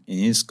and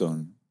in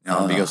ISKCON.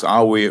 Because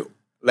how we,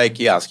 like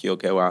he asked you,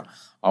 okay, well,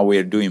 how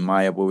we're doing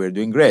Mayapur, we're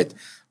doing great.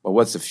 But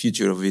what's the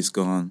future of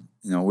ISKCON?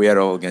 We are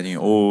all getting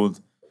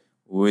old.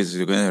 Who is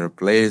going to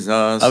replace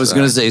us? I was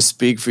going to say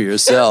speak for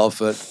yourself,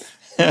 but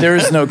there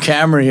is no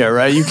camera here,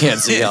 right? You can't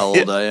see how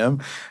old I am.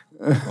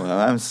 Well,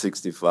 I'm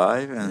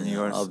 65 and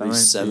you're I'll be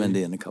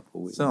 70 in a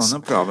couple of weeks. So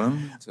no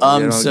problem.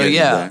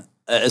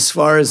 As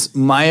far as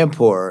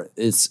Mayapur,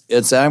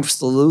 it's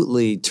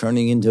absolutely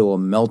turning into a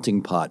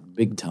melting pot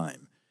big time.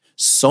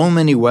 So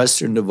many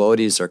Western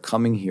devotees are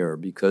coming here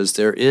because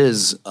there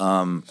is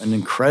an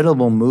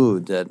incredible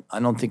mood that I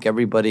don't think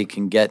everybody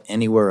can get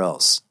anywhere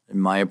else. And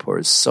Mayapur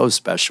is so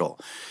special.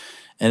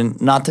 And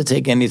not to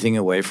take anything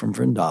away from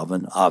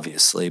Vrindavan,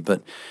 obviously,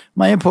 but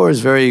Mayapur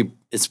is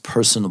it's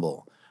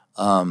personable.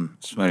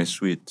 It's very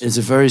sweet. It's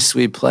a very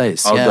sweet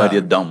place.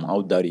 Audarya Dham,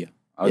 Audarya.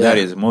 Audarya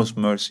is the most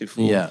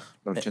merciful. Yeah.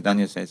 Lord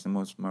Chaitanya says it's the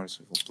most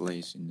merciful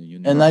place in the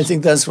universe. And I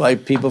think that's why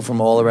people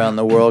from all around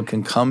the world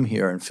can come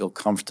here and feel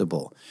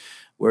comfortable.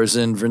 Whereas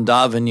in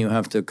Vrindavan, you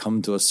have to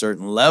come to a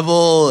certain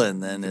level,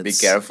 and then be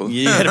careful.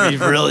 You got to be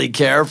really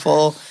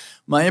careful.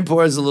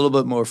 Mayapur is a little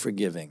bit more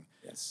forgiving.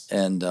 Yes.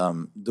 And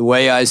the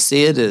way I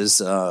see it is,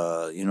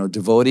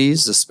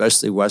 devotees,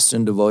 especially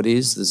Western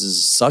devotees, this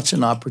is such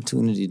an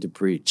opportunity to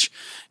preach.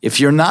 If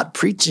you're not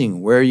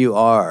preaching where you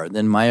are,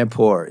 then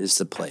Mayapur is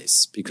the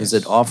place because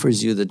it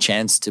offers you the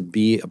chance to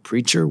be a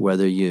preacher,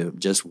 whether you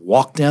just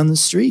walk down the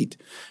street,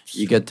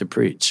 you get to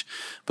preach.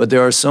 But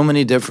there are so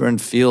many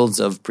different fields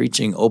of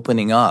preaching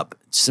opening up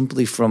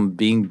simply from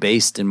being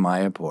based in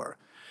Mayapur.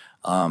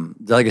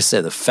 Like I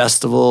said, the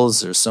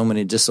festivals, there's so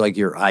many, just like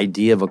your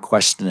idea of a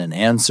question and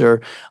answer.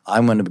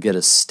 I'm going to get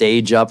a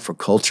stage up for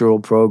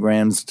cultural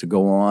programs to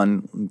go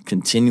on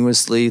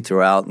continuously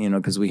throughout,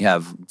 because we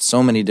have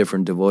so many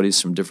different devotees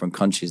from different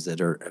countries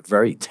that are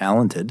very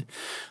talented.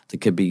 There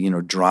could be,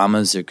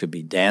 dramas, there could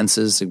be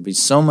dances, there could be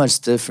so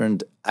much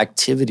different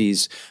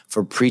activities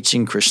for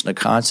preaching Krishna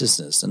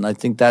consciousness. And I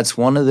think that's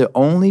one of the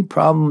only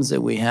problems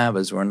that we have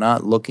is we're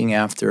not looking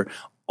after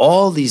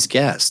all these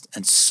guests,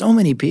 and so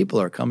many people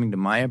are coming to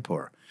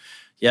Mayapur.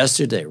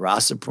 Yesterday,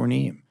 Rasa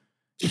Purnim.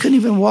 You couldn't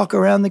even walk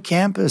around the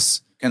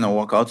campus. You cannot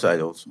walk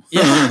outside also.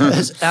 Yeah,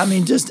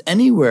 just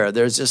anywhere.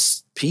 There's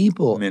just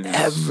people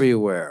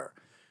everywhere.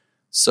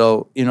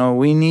 So,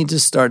 we need to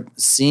start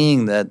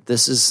seeing that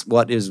this is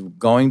what is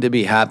going to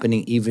be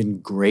happening even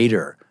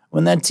greater.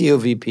 When that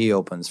TOVP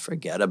opens,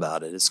 forget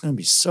about it. It's going to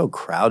be so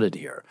crowded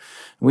here.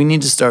 We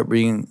need to start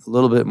being a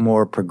little bit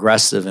more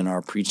progressive in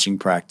our preaching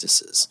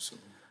practices. Absolutely.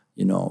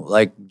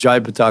 Like Jai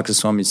Pataka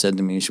Swami said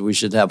to me, we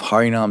should have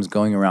Harinams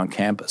going around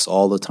campus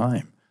all the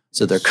time.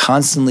 So they're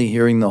constantly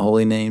hearing the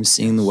holy names,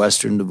 seeing the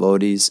Western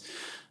devotees.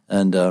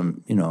 And, I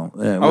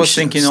was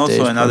thinking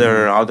also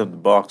another out of the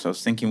box. I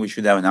was thinking we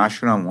should have an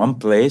ashram, one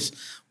place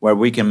where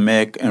we can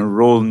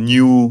enroll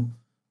new.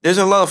 There's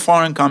a lot of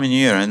foreign coming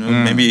here, and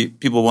maybe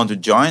people want to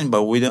join,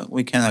 but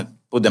we cannot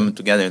put them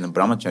together in a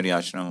brahmachari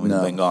ashram with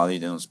Bengali.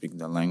 They don't speak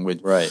the language.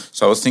 Right.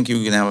 So I was thinking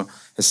we can have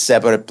a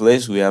separate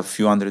place. We have a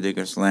few hundred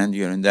acres land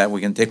here and that.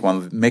 We can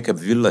make a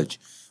village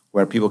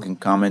where people can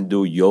come and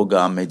do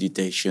yoga,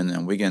 meditation,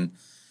 and we can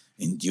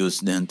induce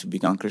them to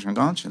become Krishna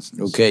conscious.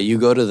 Okay, you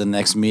go to the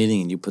next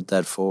meeting and you put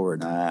that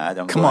forward. I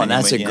don't. Come on,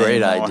 that's a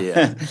great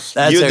idea.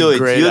 That's you do a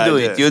great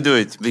idea. You do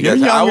it. Because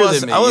I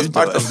was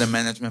part of the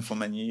management for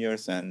many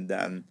years, and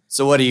then.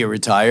 So what are you,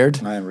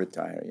 retired? I am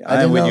retired. Yeah.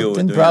 I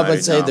didn't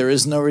Prabhupada say there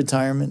is no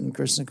retirement in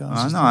Krishna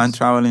consciousness? No, I'm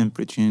traveling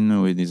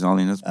preaching with His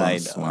Holiness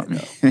Swami.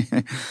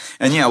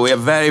 And we are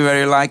very,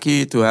 very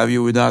lucky to have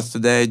you with us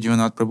today,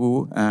 Jivanath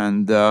Prabhu.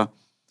 And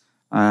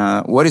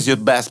what is your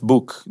best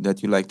book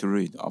that you like to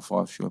read of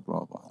Srila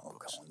Prabhupada?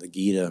 The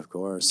Gita, of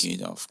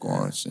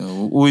course.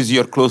 Who is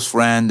your close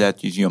friend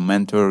that is your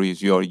mentor,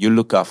 you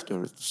look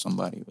after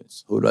somebody?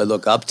 Who do I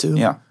look up to?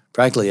 Yeah.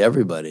 Practically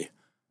everybody.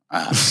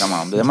 Come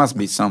on, there must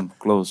be some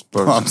close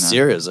person. I'm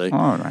serious. All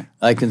right.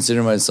 I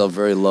consider myself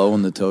very low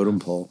in the totem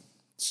pole.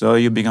 So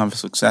you become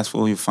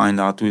successful, you find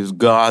out who is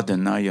God,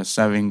 and now you're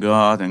serving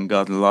God, and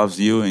God loves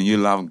you, and you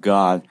love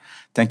God.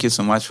 Thank you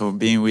so much for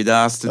being with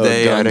us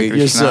today. Ganga,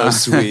 you're so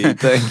sweet.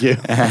 Thank you.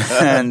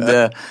 And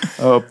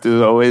hope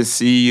to always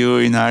see you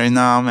in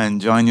Harinam and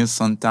join you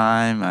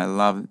sometime. I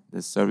love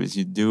the service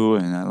you do,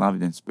 and I love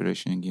the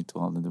inspiration you give to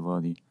all the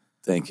devotees.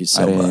 Thank you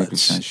so Hare much.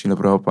 Krishna, Srila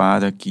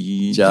Prabhupada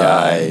ki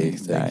Jai.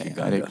 Thank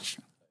you, Hare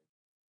Krishna.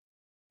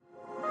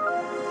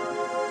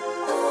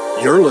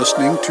 You're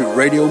listening to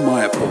Radio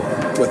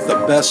Mayapur with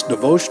the best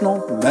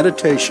devotional,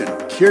 meditation,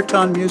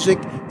 kirtan music,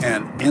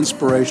 and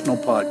inspirational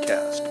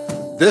podcast.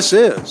 This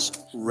is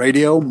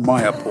Radio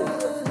Mayapur.